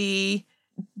the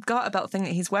garter belt thing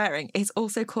that he's wearing is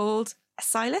also called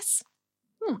Silas.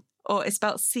 Or it's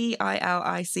spelled Cilice.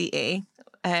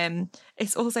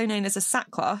 It's also known as a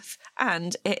sackcloth,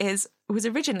 and it was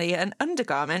originally an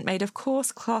undergarment made of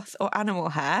coarse cloth or animal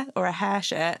hair, or a hair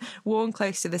shirt worn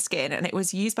close to the skin, and it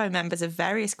was used by members of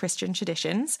various Christian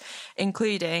traditions,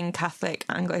 including Catholic,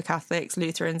 Anglo-Catholics,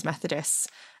 Lutherans, Methodists,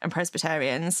 and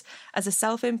Presbyterians, as a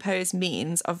self-imposed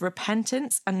means of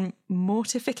repentance and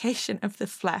mortification of the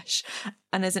flesh,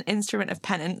 and as an instrument of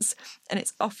penance. And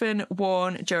it's often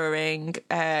worn during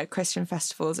Christian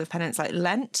festivals of penance like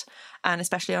Lent, and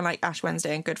especially on like Ash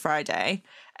Wednesday and Good Friday.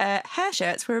 Hair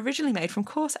shirts were originally made from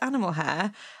coarse animal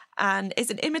hair, and is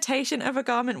an imitation of a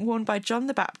garment worn by John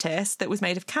the Baptist that was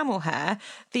made of camel hair.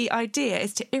 The idea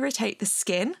is to irritate the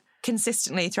skin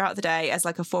consistently throughout the day as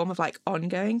like a form of like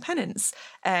ongoing penance.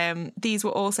 These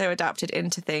were also adapted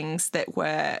into things that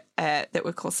were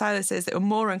called silences, that were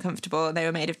more uncomfortable, and they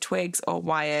were made of twigs or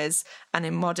wires. And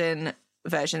in modern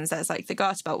versions, there's like the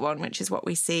garter belt one, which is what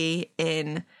we see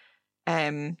in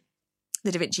the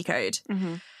Da Vinci Code.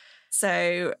 Mm-hmm.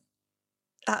 So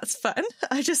that's fun.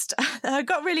 I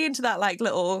got really into that like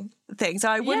little thing. So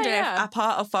I wonder if a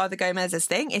part of Father Gomez's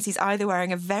thing is he's either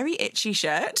wearing a very itchy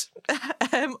shirt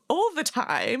all the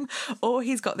time, or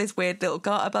he's got this weird little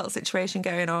garter belt situation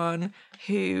going on.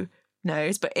 Who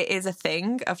knows? But it is a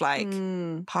thing of like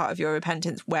part of your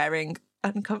repentance wearing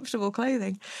uncomfortable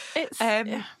clothing. It's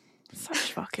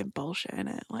such fucking bullshit,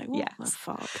 innit? Like, what the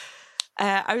fuck?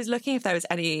 I was looking if there was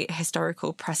any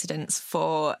historical precedents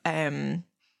for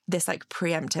this like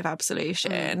preemptive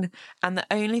absolution, and the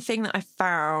only thing that I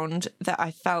found that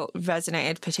I felt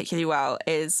resonated particularly well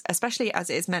is, especially as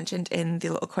it is mentioned in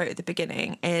the little quote at the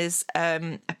beginning, is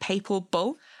a papal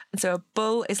bull. And so a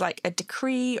bull is like a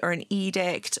decree or an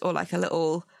edict or like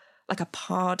a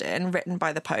pardon written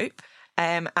by the Pope.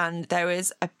 And there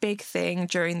was a big thing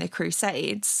during the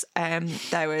Crusades.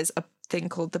 There was a thing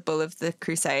called the Bull of the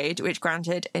Crusade, which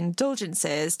granted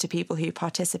indulgences to people who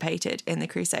participated in the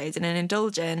Crusades. And an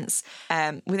indulgence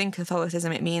within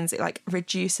Catholicism, it means it like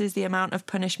reduces the amount of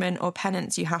punishment or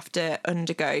penance you have to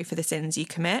undergo for the sins you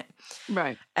commit.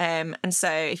 Right. And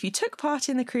so if you took part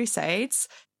in the Crusades,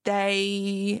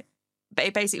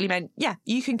 it basically meant,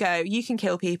 you can go, you can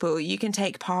kill people, you can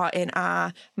take part in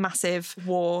our massive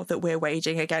war that we're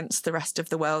waging against the rest of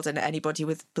the world and anybody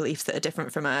with beliefs that are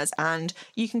different from us. And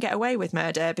you can get away with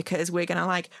murder because we're going to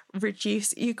like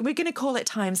reduce, we're going to call it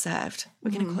time served.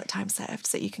 We're going to call it time served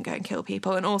so you can go and kill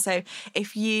people. And also,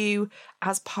 if you,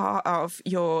 as part of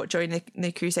your joining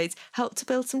the Crusades, help to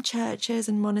build some churches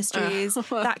and monasteries,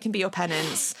 that can be your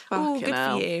penance. Oh, good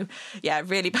for you. Yeah,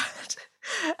 really bad.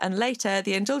 And later,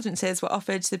 the indulgences were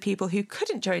offered to the people who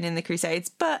couldn't join in the Crusades,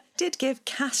 but did give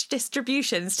cash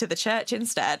distributions to the church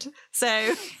instead.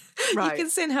 So you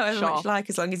can sin however much you like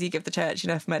as long as you give the church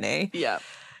enough money. Yeah.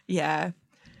 Yeah.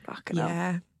 Fucking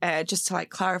hell. Just to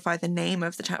like clarify the name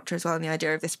of the chapter as well, and the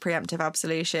idea of this preemptive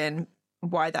absolution,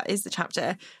 why that is the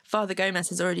chapter. Father Gomez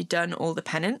has already done all the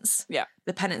penance. Yeah.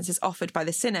 The penance is offered by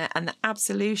the sinner, and the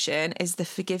absolution is the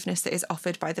forgiveness that is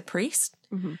offered by the priest.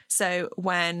 Mm-hmm. So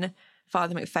when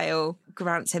Father MacPhail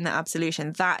grants him that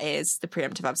absolution, that is the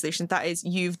preemptive absolution. That is,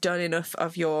 you've done enough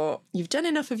of your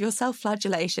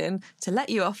self-flagellation to let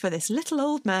you off for this little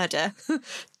old murder.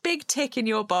 Big tick in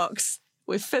your box.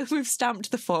 We've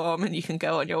stamped the form and you can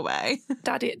go on your way.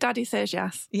 Daddy says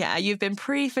yes. Yeah, you've been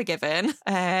pre-forgiven.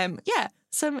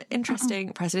 Some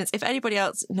interesting precedents. If anybody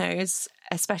else knows,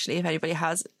 especially if anybody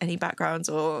has any backgrounds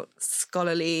or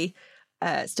scholarly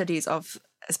studies of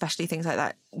especially things like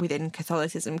that within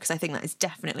Catholicism, because I think that is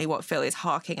definitely what Phil is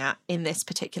harking at in this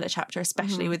particular chapter,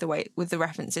 especially with the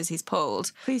references he's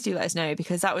pulled. Please do let us know,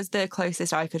 because that was the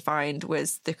closest I could find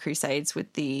was the Crusades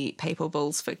with the papal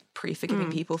bulls for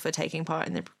pre-forgiving people for taking part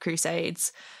in the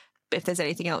Crusades. But if there's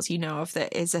anything else you know of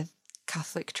that is a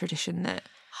Catholic tradition that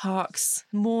harks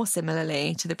more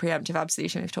similarly to the preemptive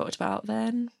absolution we've talked about,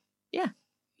 then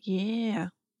yeah,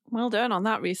 well done on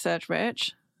that research,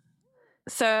 Rich.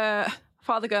 So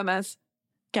Father Gomez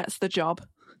gets the job,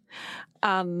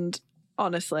 and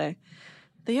honestly,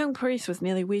 the young priest was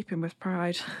nearly weeping with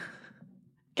pride.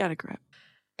 Get a grip.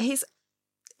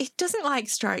 It doesn't like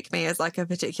strike me as like a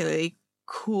particularly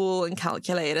cool and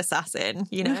calculated assassin,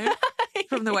 you know,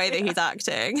 from the way that he's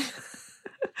acting.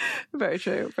 Very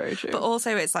true, very true. But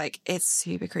also it's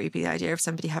super creepy, the idea of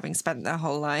somebody having spent their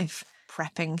whole life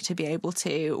prepping to be able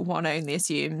to, one only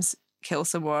assumes, kill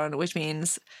someone, which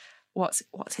means what's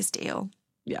his deal?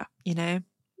 Yeah. You know?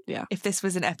 Yeah. If this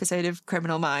was an episode of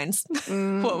Criminal Minds,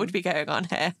 what would be going on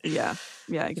here? Yeah.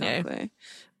 Yeah, exactly.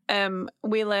 You know?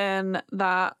 We learn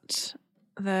that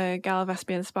the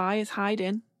Gallivespian spy is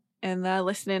hiding in there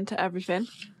listening to everything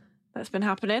that's been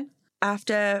happening.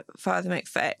 After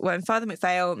when Father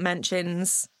MacPhail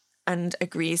mentions and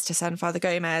agrees to send Father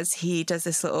Gomez, he does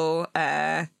this little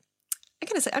I'm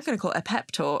gonna call it a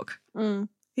pep talk.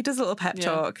 He does a little pep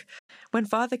talk. When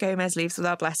Father Gomez leaves with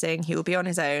our blessing, he will be on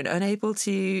his own, unable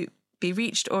to be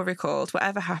reached or recalled.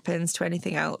 Whatever happens to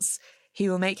anything else, he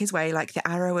will make his way like the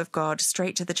arrow of God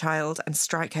straight to the child and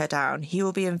strike her down. He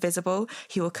will be invisible.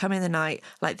 He will come in the night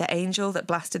like the angel that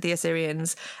blasted the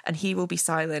Assyrians, and he will be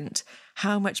silent.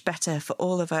 How much better for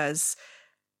all of us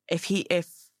if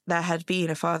there had been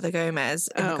a Father Gomez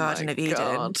in the Garden of Eden.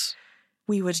 God.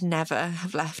 We would never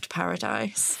have left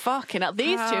paradise. Fucking hell.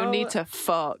 These two need to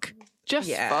fuck.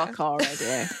 Just fuck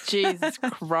already. Jesus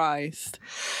Christ.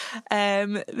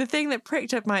 The thing that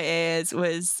pricked up my ears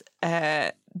was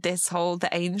this whole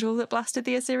the angel that blasted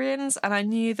the Assyrians, and I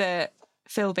knew that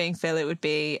Phil being Phil, it would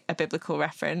be a biblical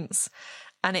reference,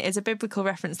 and it is a biblical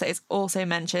reference that is also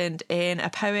mentioned in a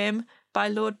poem by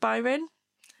Lord Byron.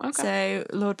 Okay.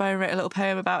 So Lord Byron wrote a little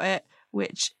poem about it,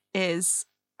 which is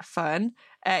fun.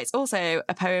 It's also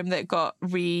a poem that got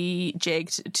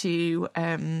rejigged to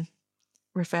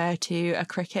refer to a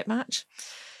cricket match,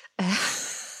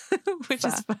 which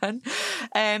is fun.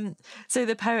 So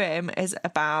the poem is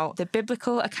about the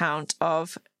biblical account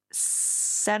of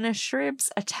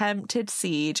Sennacherib's attempted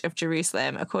siege of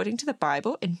Jerusalem. According to the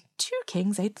Bible, in 2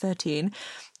 Kings 8:13,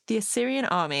 the Assyrian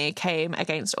army came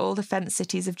against all the fenced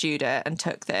cities of Judah and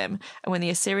took them. And when the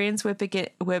Assyrians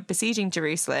were besieging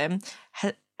Jerusalem,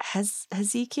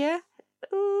 Hezekiah,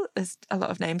 there's a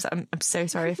lot of names. I'm so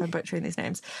sorry if I'm butchering these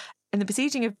names. In the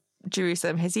besieging of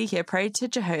Jerusalem, Hezekiah prayed to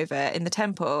Jehovah in the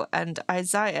temple, and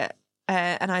Isaiah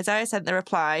sent the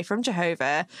reply from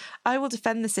Jehovah, I will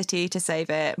defend the city to save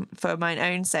it for mine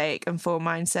own sake and for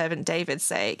mine servant David's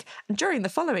sake. And during the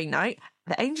following night,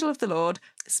 the angel of the Lord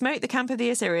smote the camp of the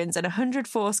Assyrians and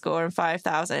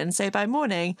 185,000. So by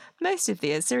morning, most of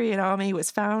the Assyrian army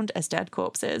was found as dead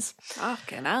corpses.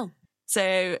 Fucking hell.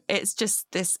 So it's just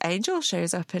this angel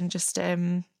shows up and just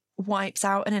wipes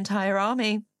out an entire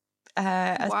army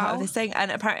as part of this thing.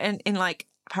 And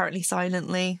apparently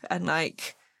silently, and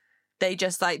like they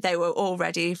just like they were all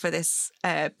ready for this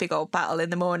big old battle in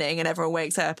the morning, and everyone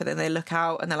wakes up and then they look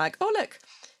out and they're like, oh look,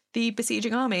 the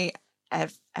besieging army,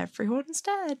 everyone's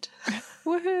dead.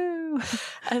 Woohoo.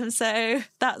 And so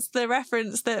that's the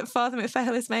reference that Father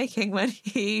McPhail is making when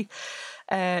he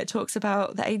talks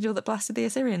about the angel that blasted the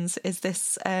Assyrians, is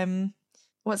this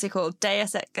what's he called,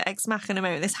 Deus ex machina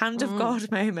moment, this hand of God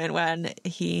moment, when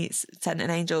he sent an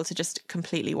angel to just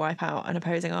completely wipe out an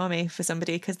opposing army for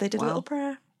somebody because they did a little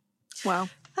prayer. Wow.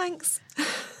 Thanks.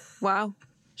 Wow.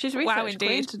 She's research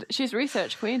queen. She's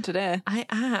research queen today. I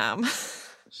am.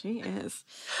 She is.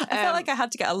 I felt like I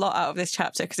had to get a lot out of this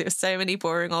chapter because it was so many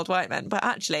boring old white men, but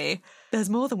actually there's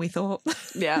more than we thought.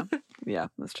 Yeah,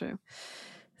 that's true.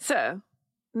 So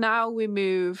now we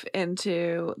move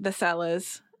into the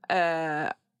cellars.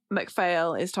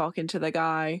 McPhail is talking to the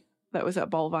guy that was at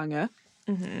Bolvangar.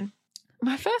 Mm-hmm.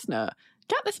 My first note,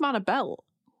 get this man a belt.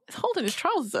 He's holding his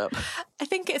trousers up. I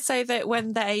think it's so that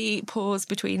when they pause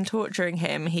between torturing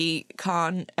him, he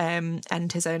can't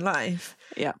end his own life.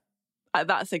 Yeah.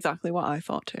 That's exactly what I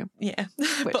thought too. Yeah.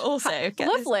 But also, at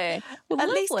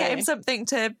least get him something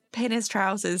to pin his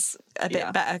trousers a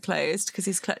bit better closed because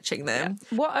he's clutching them.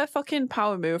 Yeah. What a fucking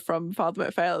power move from Father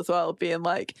McPhail as well, being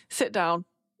like, sit down.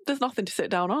 There's nothing to sit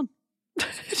down on.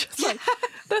 Just like,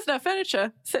 there's no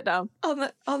furniture. Sit down.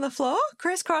 On the floor?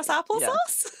 Crisscross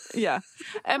applesauce? Yeah.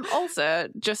 Also,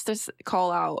 just to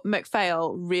call out,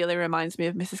 McPhail really reminds me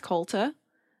of Mrs. Coulter.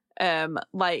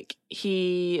 Like,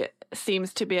 he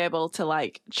seems to be able to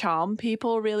like charm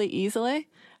people really easily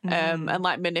and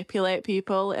like manipulate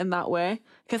people in that way,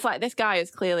 because like this guy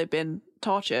has clearly been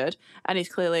tortured and he's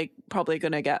clearly probably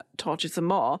gonna get tortured some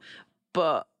more,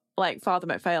 but like Father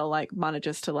McPhail like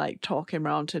manages to like talk him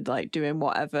around to like doing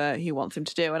whatever he wants him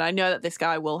to do. And I know that this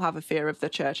guy will have a fear of the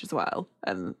church as well,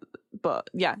 but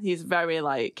yeah, he's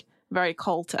very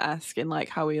Coulter-esque in like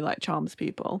how he like charms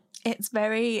people. It's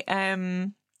very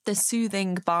the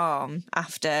soothing balm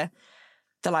after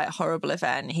the like horrible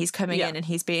event. He's coming in and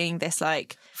he's being this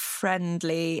like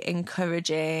friendly,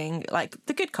 encouraging, like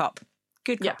the good cop,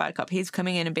 bad cop. He's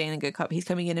coming in and being a good cop. He's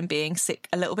coming in and being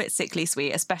a little bit sickly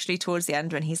sweet, especially towards the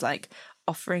end when he's like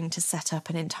offering to set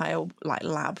up an entire like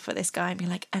lab for this guy and be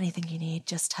like, anything you need,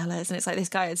 just tell us. And it's like, this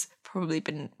guy has probably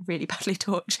been really badly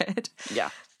tortured. Yeah.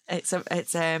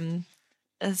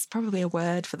 There's probably a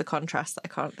word for the contrast that I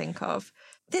can't think of.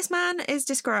 This man is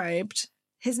described,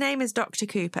 his name is Dr.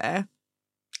 Cooper,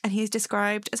 and he's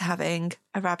described as having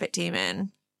a rabbit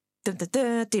demon.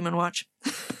 Demon watch.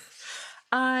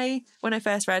 When I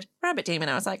first read Rabbit Demon,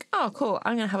 I was like, oh, cool,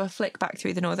 I'm going to have a flick back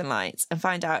through the Northern Lights and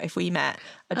find out if we met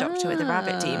a doctor with a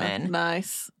rabbit demon.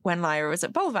 Nice. When Lyra was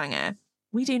at Bolvangar.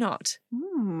 We do not.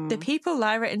 The people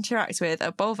Lyra interacts with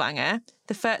at Bolvangar,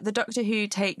 the doctor who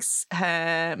takes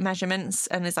her measurements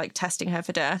and is like testing her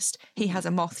for dust, he has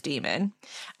a moth demon.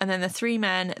 And then the 3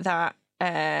 men that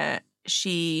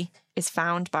she is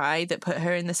found by that put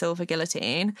her in the silver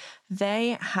guillotine,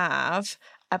 they have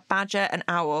a badger, an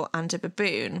owl, and a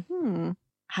baboon.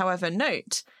 However,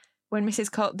 note, when Mrs.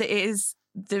 Coulter, it is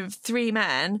the 3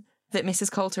 men that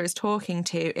Mrs. Coulter is talking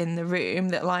to in the room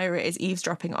that Lyra is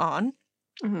eavesdropping on.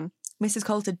 Mrs.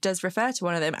 Coulter does refer to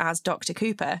one of them as Dr.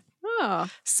 Cooper. Oh.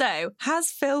 So, has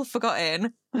Phil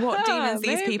forgotten what demons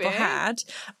these people Maybe. had?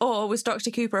 Or was Dr.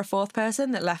 Cooper a fourth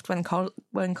person that left when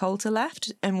Coulter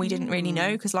left and we didn't really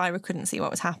know because Lyra couldn't see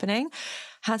what was happening?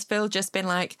 Has Phil just been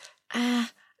like,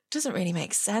 doesn't really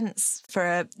make sense for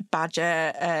a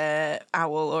badger,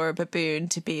 owl or a baboon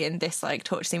to be in this like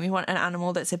torture scene. We want an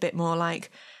animal that's a bit more like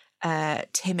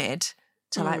timid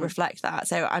to like reflect that.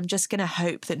 So I'm just going to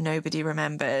hope that nobody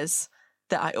remembers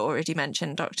that I already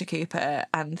mentioned Dr. Cooper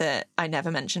and that I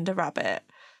never mentioned a rabbit,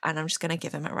 and I'm just going to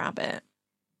give him a rabbit.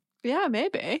 Yeah,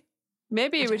 maybe.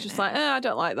 Maybe he was just like, I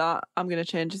don't like that. I'm going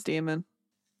to change his demon.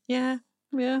 Yeah.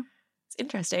 Yeah. It's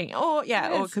interesting. Or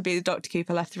it could be that Dr.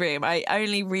 Cooper left the room. I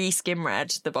only re-skim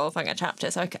read the Bolfanger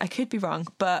chapter, so I could be wrong,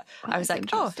 but I was like,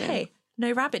 oh, hey,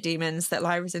 no rabbit demons that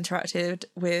Lyra's interacted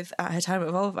with at her time at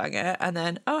Bolfanger, and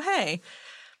then, oh, hey,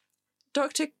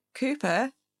 Dr.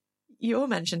 Cooper, you're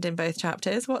mentioned in both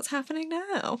chapters. What's happening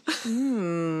now?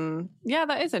 Yeah,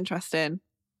 that is interesting.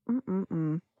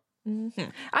 Mm-hmm.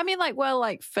 I mean,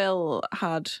 like Phil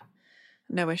had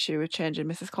no issue with changing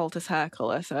Mrs. Coulter's hair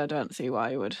colour, so I don't see why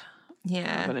he would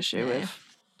have an issue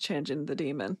with changing the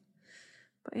demon.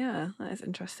 But yeah, that is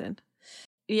interesting.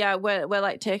 Yeah, we're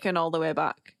like taken all the way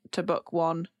back to book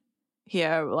 1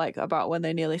 here, like about when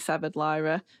they nearly severed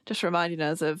Lyra, just reminding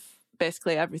us of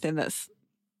basically everything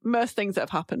most things that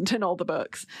have happened in all the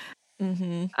books.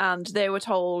 Mm-hmm. And they were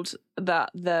told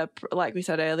that like we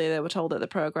said earlier, they were told that the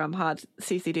program had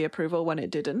CCD approval when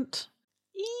it didn't.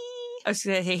 I was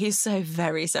going to say, he's so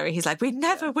very sorry. He's like, we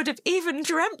never would have even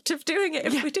dreamt of doing it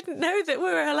if we didn't know that we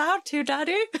were allowed to,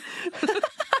 Daddy.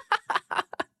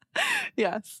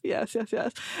 Yes.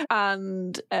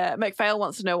 And MacPhail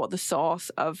wants to know what the source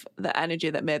of the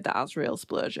energy that made the Azrael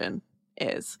explosion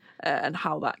is and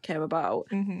how that came about.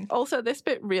 Mm-hmm. Also, this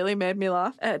bit really made me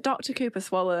laugh. Dr. Cooper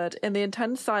swallowed. In the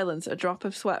intense silence, a drop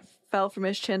of sweat fell from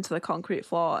his chin to the concrete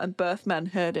floor, and both men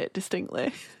heard it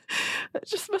distinctly. It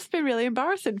just must be really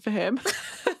embarrassing for him.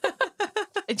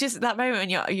 It's just that moment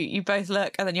when you both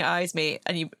look and then your eyes meet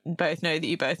and you both know that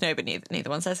you both know, but neither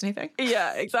one says anything.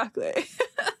 Yeah, exactly.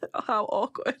 How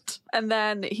awkward. And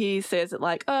then he says that,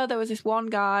 like, oh, there was this one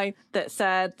guy that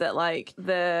said that, like,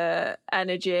 the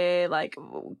energy, like,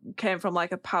 came from,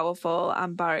 like, a powerful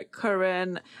ambaric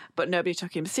current, but nobody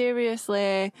took him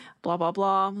seriously, blah, blah,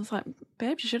 blah. I was like,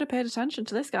 babe, you should have paid attention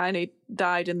to this guy, and he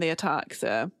died in the attack,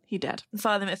 so he dead.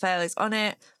 Father MacPhail is on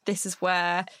it. This is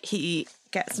where he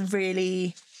gets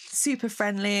really super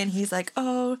friendly and he's like,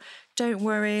 oh, don't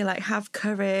worry, like, have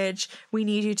courage. We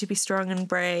need you to be strong and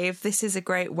brave. This is a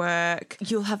great work.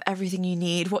 You'll have everything you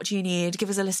need. What do you need? Give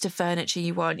us a list of furniture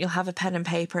you want. You'll have a pen and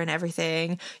paper and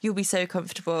everything. You'll be so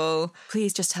comfortable.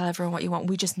 Please just tell everyone what you want.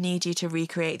 We just need you to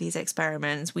recreate these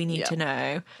experiments. We need to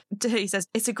know. He says,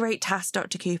 it's a great task,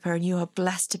 Dr. Cooper, and you are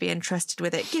blessed to be entrusted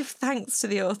with it. Give thanks to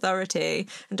the authority.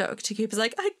 And Dr. Cooper's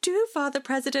like, I do, Father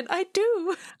President, I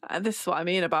do. This is what I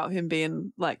mean about him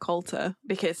being like Coulter,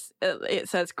 because it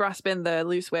says, grasping the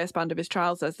loose waistband of his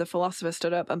trousers, the philosopher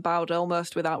stood up and bowed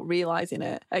almost without realising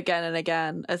it again and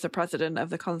again as the president of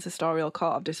the consistorial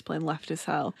court of discipline left his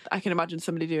cell. I can imagine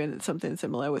somebody doing something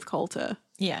similar with Coulter.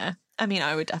 Yeah. I mean,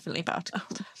 I would definitely bow to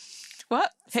Coulter.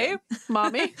 What? Who?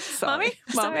 Mommy? Sorry.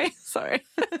 Mommy? Sorry.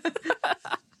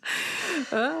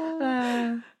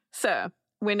 So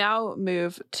we now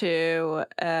move to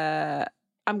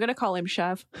I'm going to call him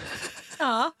Chev.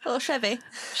 Aw, little Chevy.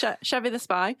 Chevy the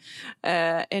spy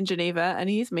in Geneva, and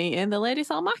he's meeting the Lady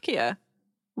Salmakia.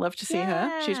 Love to see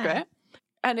her. She's great.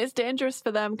 And it's dangerous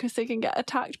for them because they can get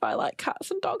attacked by, like, cats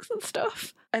and dogs and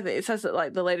stuff. I think it says that,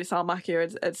 like, the Lady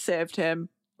Salmakia had saved him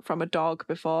from a dog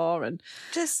before, and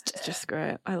it's just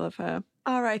great. I love her.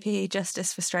 R.I.P.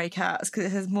 Justice for Stray Cats,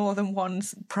 because there's more than one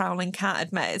prowling cat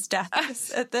had met its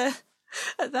death at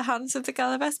the hands of the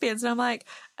Galavespians. And I'm like,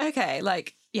 okay,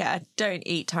 like, yeah, don't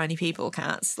eat tiny people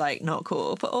cats, like, not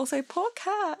cool, but also poor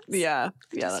cats. Yeah,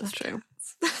 that's true.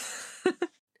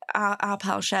 Our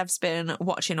pal Chev's been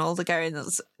watching all the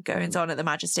goings on at the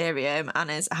Magisterium and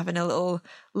is having a little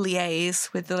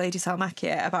liaise with the Lady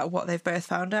Salmakia about what they've both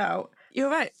found out. You're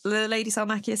right. The Lady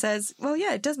Salmakia says, well,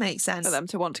 yeah, it does make sense. For them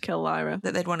to want to kill Lyra.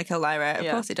 That they'd want to kill Lyra. Of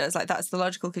course it does. Like, that's the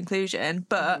logical conclusion.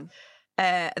 But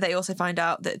they also find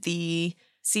out that the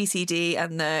CCD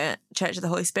and the Church of the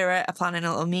Holy Spirit are planning a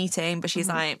little meeting, but she's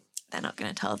like, they're not going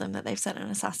to tell them that they've sent an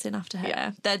assassin after her.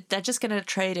 Yeah. They're just going to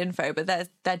trade info, but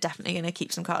they're definitely going to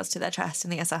keep some cards to their chest,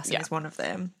 and the assassin is one of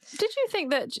them. Did you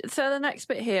think that... So the next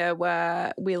bit here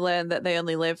where we learn that they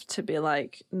only live to be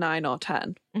like 9 or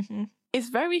 10 is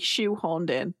very shoehorned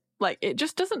in. Like, it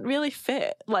just doesn't really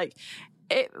fit. Like,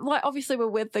 it, like, obviously we're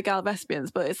with the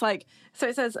Galvespians, but it's like, so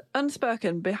it says,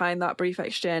 unspoken behind that brief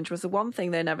exchange was the one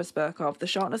thing they never spoke of, the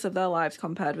shortness of their lives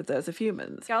compared with those of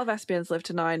humans. Galvespians lived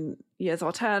to 9 years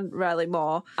or 10, rarely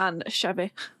more, and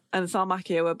Chevy and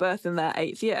Salmakia were both in their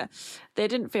 8th year. They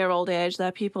didn't fear old age.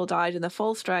 Their people died in the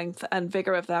full strength and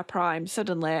vigour of their prime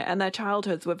suddenly, and their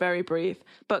childhoods were very brief.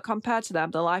 But compared to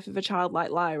them, the life of a child like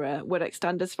Lyra would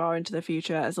extend as far into the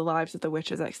future as the lives of the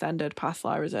witches extended past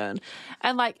Lyra's own.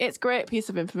 And, like, it's a great piece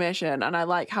of information, and I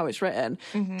like how it's written.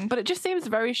 But it just seems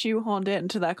very shoehorned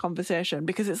into their conversation,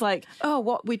 because it's like, oh,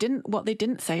 what they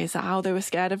didn't say is how they were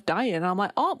scared of dying. And I'm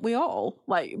like, aren't we all?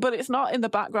 Like, but it's not in the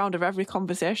background of every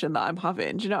conversation that I'm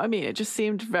having. Do you know what I mean? It just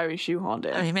seemed very shoehorned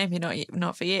in. I mean, maybe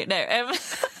not for you. No.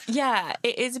 Yeah,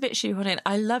 it is a bit shoehorned in.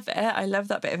 I love it. I love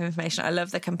that bit of information. I love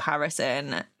the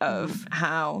comparison of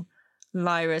how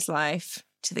Lyra's life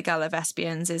to the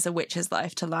Gallivespians is a witch's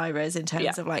life to Lyra's in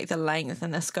terms of like the length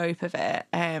and the scope of it.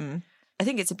 I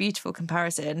think it's a beautiful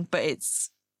comparison, but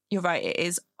you're right, it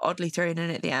is oddly thrown in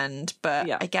at the end.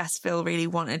 But I guess Phil really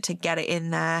wanted to get it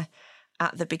in there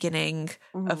at the beginning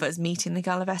of us meeting the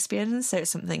Gallivespians, so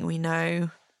it's something we know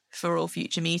for all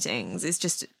future meetings. It's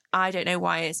just, I don't know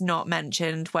why it's not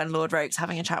mentioned when Lord Roke's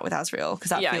having a chat with Asriel, because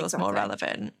that feels more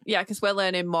relevant. Yeah, because we're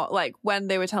learning more, like when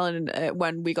they were telling,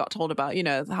 when we got told about, you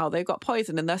know, how they've got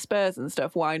poison in their spurs and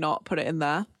stuff, why not put it in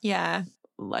there? Yeah.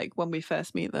 Like when we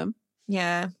first meet them.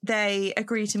 Yeah. They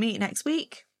agree to meet next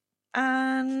week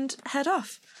and head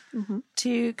off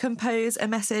to compose a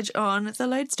message on the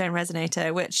Lodestone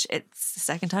Resonator, which it's the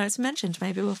second time it's mentioned.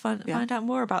 Maybe we'll find out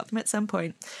more about them at some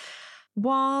point.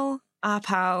 While our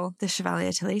pal, the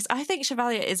Chevalier Talise, I think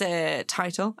Chevalier is a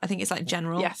title. I think it's like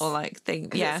general or like thing.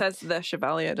 Yeah. It says the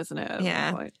Chevalier, doesn't it?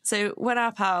 Yeah. So when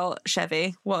our pal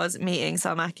Chevy was meeting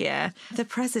Salmakia, the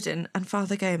President and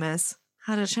Father Gomez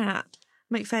had a chat.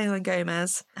 MacPhail and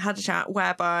Gomez had a chat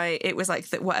whereby it was like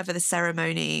whatever the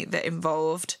ceremony that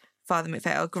involved Father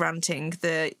MacPhail granting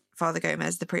the Father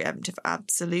Gomez the preemptive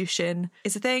absolution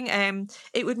is a thing.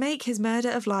 It would make his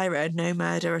murder of Lyra no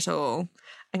murder at all.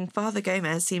 And Father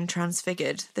Gomez seemed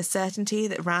transfigured. The certainty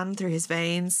that ran through his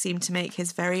veins seemed to make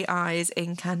his very eyes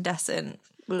incandescent.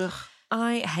 Ugh.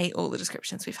 I hate all the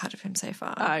descriptions we've had of him so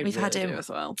far. We've really had him do as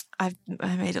well. I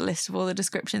made a list of all the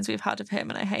descriptions we've had of him,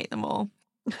 and I hate them all.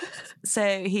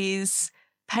 So he's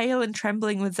pale and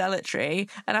trembling with zealotry,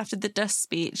 and after the dust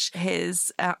speech,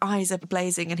 his eyes are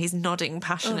blazing and he's nodding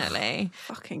passionately.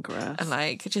 Ugh, fucking gross. And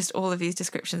like just all of these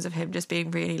descriptions of him just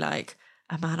being really like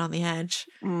a man on the edge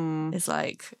is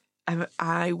like,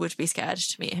 I would be scared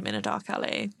to meet him in a dark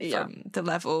alley. From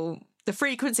the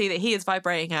frequency that he is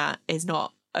vibrating at is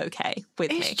not okay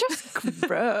with me. It's just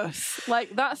gross.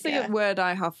 Like, that's the word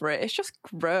I have for it. It's just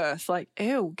gross. Like,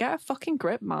 ew, get a fucking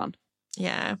grip, man.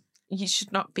 Yeah. You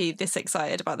should not be this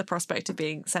excited about the prospect of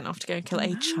being sent off to go and kill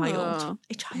a child.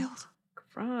 A child.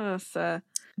 Gross.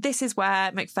 This is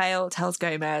where MacPhail tells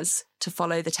Gomez to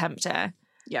follow the Tempter.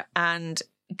 Yeah. And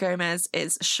Gomez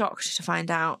is shocked to find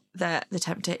out that the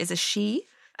Tempter is a she.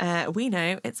 We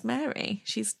know it's Mary.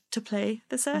 She's to play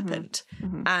the serpent.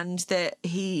 And that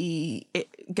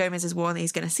Gomez is warned that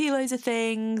he's going to see loads of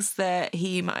things that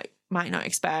he might not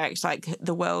expect. Like,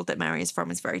 the world that Mary is from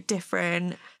is very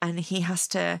different, and he has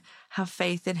to have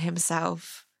faith in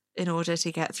himself in order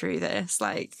to get through this.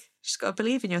 Like, you just got to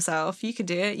believe in yourself. You can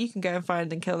do it. You can go and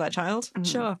find and kill that child.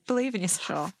 Sure. Believe in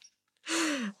yourself.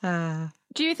 Sure.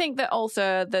 Do you think that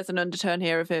also there's an undertone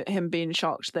here of him being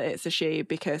shocked that it's a she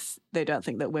because they don't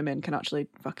think that women can actually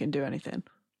fucking do anything?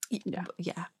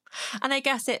 Yeah. And I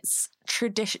guess it's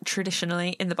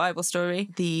traditionally in the Bible story,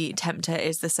 the tempter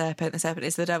is the serpent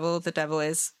is the devil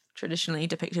is traditionally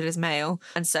depicted as male.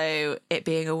 And so it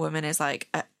being a woman is like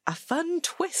a fun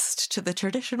twist to the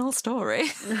traditional story.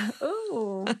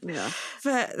 Oh, yeah.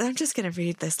 But I'm just going to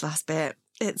read this last bit.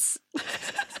 It's...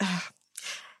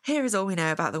 Here is all we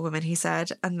know about the woman, he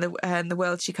said, and the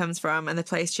world she comes from and the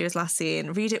place she was last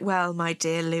seen. Read it well, my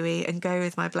dear Louis, and go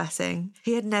with my blessing.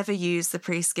 He had never used the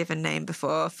priest's given name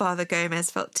before. Father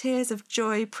Gomez felt tears of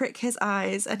joy prick his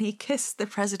eyes, and he kissed the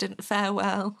president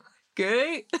farewell.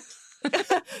 Gay?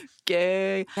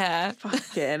 Gay. Yeah.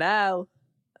 Fucking hell.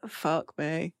 Fuck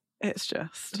me. It's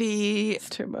just... It's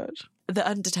too much. The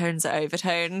undertones are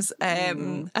overtones.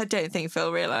 I don't think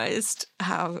Phil realised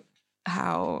how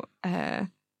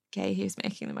gay he was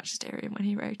making the Magisterium when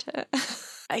he wrote it.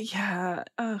 Yeah.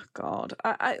 Oh, God.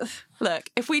 Look,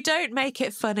 if we don't make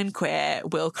it fun and queer,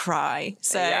 we'll cry.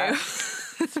 So yeah.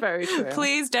 It's very true.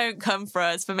 Please don't come for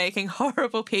us for making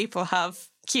horrible people have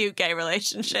cute gay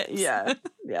relationships. Yeah.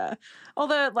 Yeah.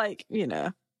 Although, like, you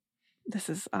know, this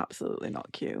is absolutely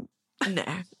not cute. No.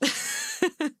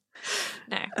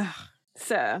 No. So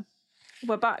So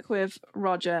we're back with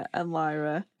Roger and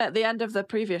Lyra. At the end of the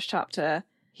previous chapter,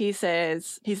 he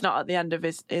says he's not at the end of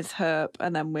his herp,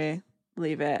 and then we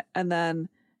leave it, and then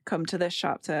come to this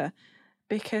chapter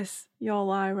because you're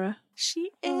Lyra.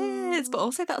 She is, but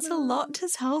also that's a lot to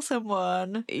tell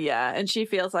someone. Yeah, and she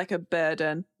feels like a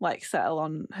burden, like settle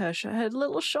on her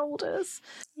little shoulders.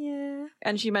 Yeah.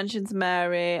 And she mentions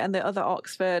Mary and the other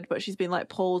Oxford, but she's been like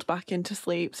pulled back into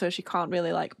sleep, so she can't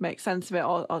really like make sense of it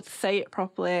or say it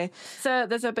properly. So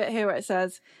there's a bit here where it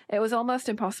says, it was almost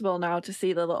impossible now to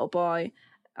see the little boy,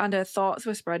 and her thoughts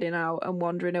were spreading out and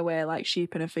wandering away like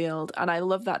sheep in a field. And I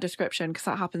love that description because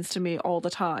that happens to me all the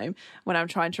time when I'm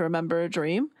trying to remember a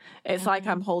dream. It's like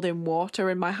I'm holding water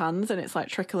in my hands and it's like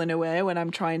trickling away when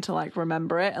I'm trying to like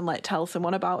remember it and like tell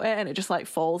someone about it, and it just like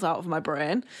falls out of my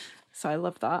brain. So I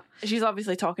love that. She's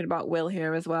obviously talking about Will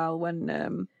here as well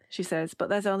when she says, but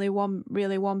there's only one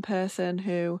person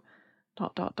who ...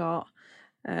 But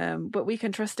we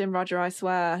can trust in Roger, I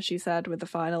swear, she said with the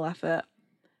final effort.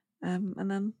 And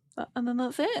then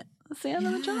that's it. That's the end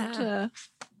of the chapter.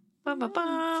 Bum, bum,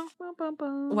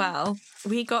 bum. Well,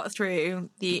 we got through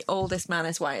the oldest man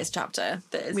is whitest chapter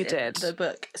that is in the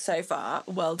book so far.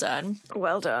 Well done.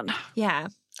 Well done. Yeah.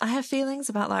 I have feelings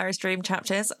about Lyra's dream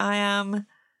chapters. I am,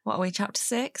 what are we, chapter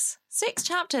 6? 6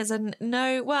 chapters and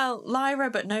Lyra,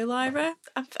 but no Lyra.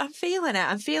 I'm feeling it.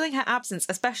 I'm feeling her absence,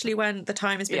 especially when the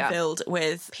time has been filled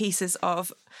with pieces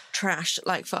of trash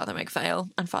like Father McPhail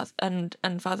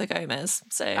and Father Gomez.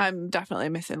 So I'm definitely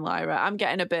missing Lyra. I'm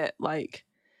getting a bit like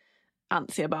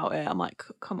antsy about it. I'm like,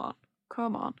 come on.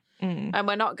 And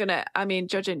we're not gonna, I mean,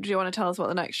 judging, do you want to tell us what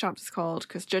the next chapter's called?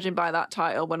 Because judging by that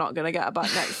title, we're not gonna get a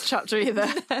next chapter either.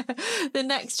 The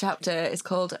next chapter is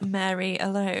called Mary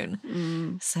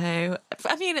Alone. So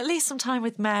I mean, at least some time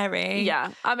with Mary.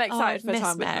 Yeah, I'm excited for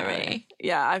time with Mary.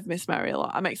 Yeah, I've missed Mary a lot.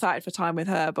 I'm excited for time with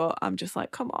her, but I'm just like,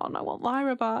 come on, I want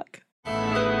Lyra back.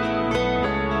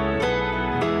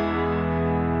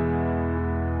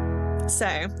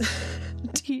 So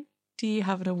do you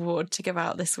have an award to give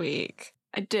out this week?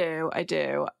 I do.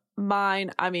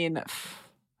 Mine, I mean,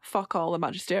 fuck all the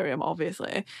magisterium,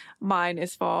 obviously. Mine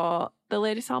is for the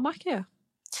Lady Salmakia.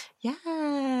 Yes.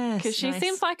 Because she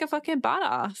seems like a fucking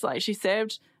badass. Like, she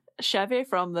saved Chevy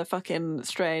from the fucking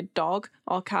stray dog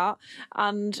or cat,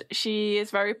 and she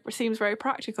is seems very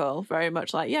practical, very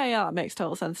much like, yeah, that makes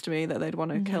total sense to me that they'd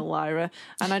want to kill Lyra.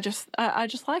 And I just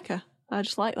like her. I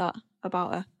just like that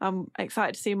about her. I'm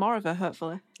excited to see more of her,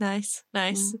 hopefully. Nice.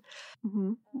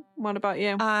 Mm-hmm. What about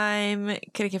you? I'm going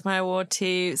to give my award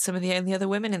to some of the only other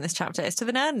women in this chapter. It's to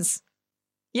the nuns.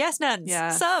 Yes, nuns.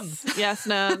 Yes. Some. Yes,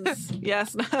 nuns.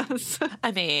 Yes, nuns.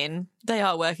 I mean, they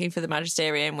are working for the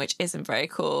magisterium, which isn't very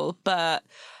cool. But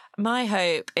my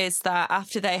hope is that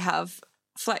after they have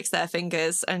flexed their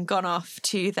fingers and gone off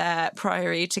to their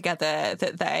priory together,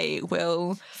 that they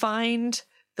will find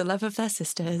the love of their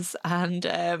sisters and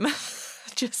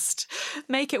just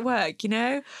make it work, you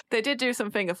know? They did do some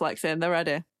finger flexing. They're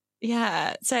ready.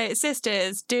 Yeah. So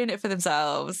sisters doing it for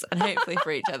themselves and hopefully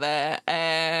for each other.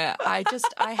 I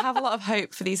have a lot of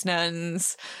hope for these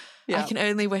nuns. Yeah. I can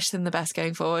only wish them the best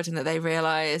going forward, and that they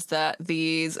realise that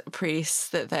these priests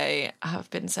that they have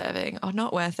been serving are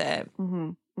not worth it.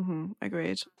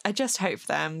 Agreed. I just hope for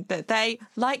them that they,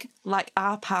 like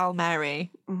our pal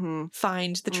Mary,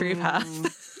 find the true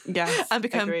path. Yes, and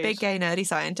become big gay nerdy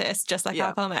scientists, just like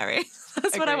our pal Mary.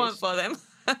 That's what I want for them.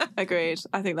 Agreed.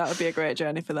 I think that would be a great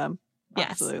journey for them.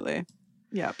 Yes. Absolutely.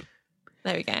 Yep.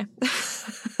 There we go.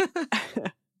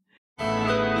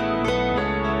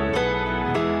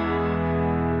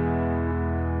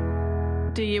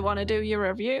 Do you want to do your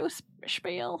review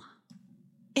spiel?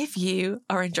 If you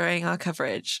are enjoying our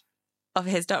coverage of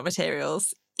His Dark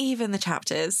Materials, even the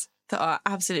chapters that are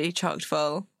absolutely chocked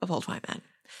full of old white men,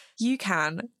 you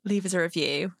can leave us a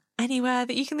review anywhere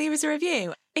that you can leave us a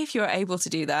review. If you're able to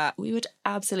do that, we would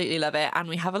absolutely love it. And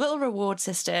we have a little reward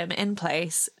system in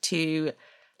place to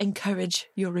encourage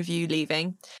your review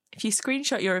leaving. If you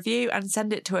screenshot your review and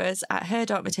send it to us at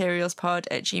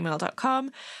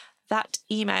herdarkmaterialspod@gmail.com, that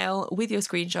email with your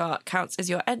screenshot counts as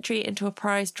your entry into a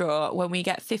prize draw. When we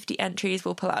get 50 entries,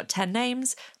 we'll pull out 10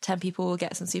 names, 10 people will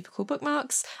get some super cool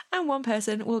bookmarks, and one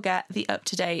person will get the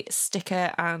up-to-date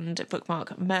sticker and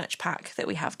bookmark merch pack that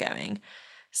we have going.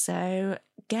 So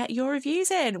get your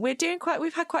reviews in. We've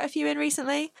had quite a few in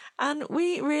recently, and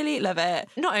we really love it.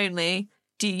 Not only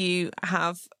do you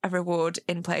have a reward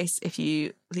in place if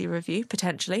you leave a review,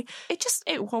 potentially,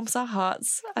 it warms our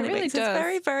hearts and it really makes does. us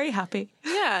very, very happy.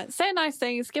 Yeah, say nice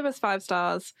things, give us 5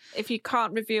 stars. If you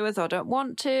can't review us or don't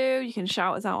want to, you can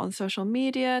shout us out on social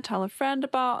media, tell a friend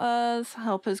about us,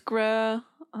 help us grow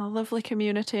a lovely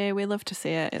community. We love to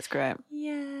see it. It's great.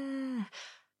 Yeah.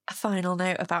 A final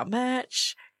note about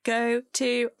merch. Go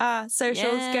to our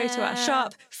socials, go to our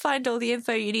shop, find all the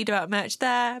info you need about merch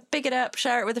there, big it up,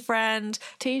 share it with a friend.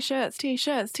 T-shirts. Get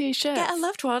a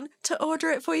loved one to order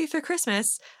it for you for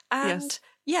Christmas. And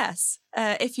yes,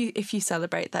 if you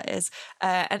celebrate, that is.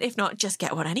 And if not, just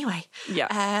get one anyway.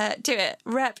 Yeah. Do it.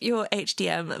 Rep your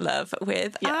HDM love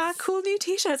with our cool new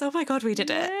T-shirts. Oh my God, we did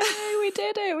it. Yay, we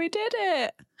did it. We did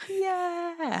it.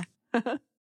 Yeah.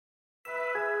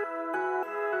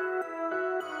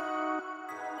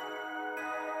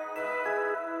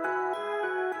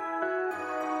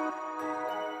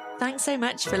 Thanks so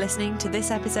much for listening to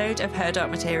this episode of Her Dark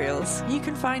Materials. You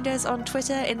can find us on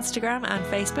Twitter, Instagram and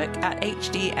Facebook at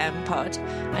HDMPod.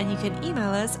 And you can email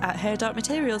us at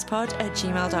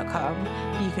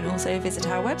herdarkmaterialspod@gmail.com. You can also visit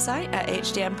our website at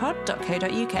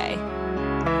hdmpod.co.uk.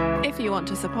 If you want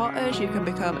to support us, you can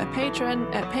become a patron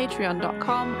at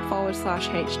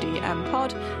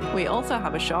patreon.com/HDMpod. We also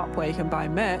have a shop where you can buy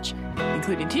merch,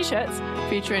 including t-shirts,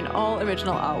 featuring all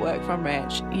original artwork from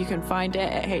Rach. You can find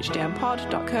it at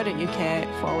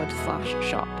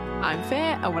hdmpod.co.uk/shop. I'm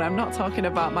Faye, and when I'm not talking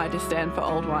about my disdain for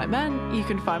old white men, you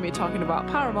can find me talking about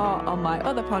Paramore on my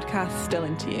other podcast, Still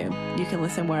Into You. You can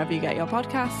listen wherever you get your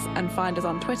podcasts, and find us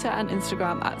on Twitter and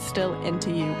Instagram at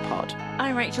StillIntoYouPod.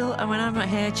 I'm Rachel, and when I'm not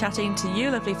here chatting to you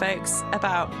lovely folks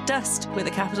about dust with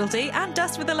a capital D and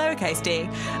dust with a lowercase d,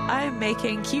 I am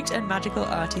making cute and magical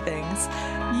arty things.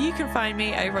 You can find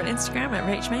me over on Instagram at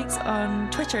RachMakes, on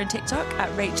Twitter and TikTok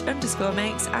at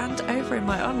Rach_makes, and over in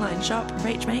my online shop,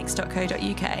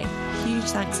 rachmakes.co.uk. Huge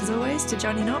thanks as always to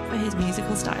Johnny Knott for his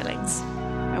musical stylings.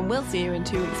 And we'll see you in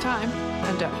 2 weeks' time.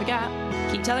 And don't forget,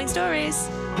 keep telling stories,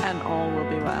 and all will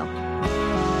be well.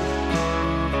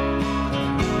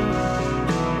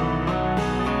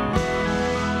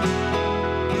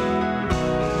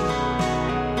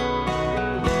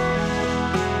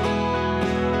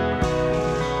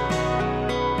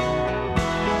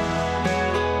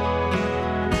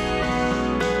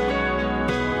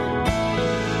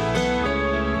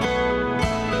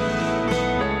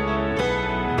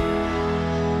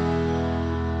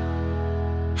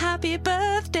 Happy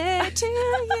birthday to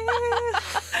you.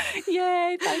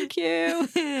 Yay, thank you.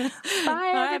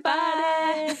 Bye,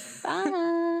 everybody.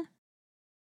 Bye.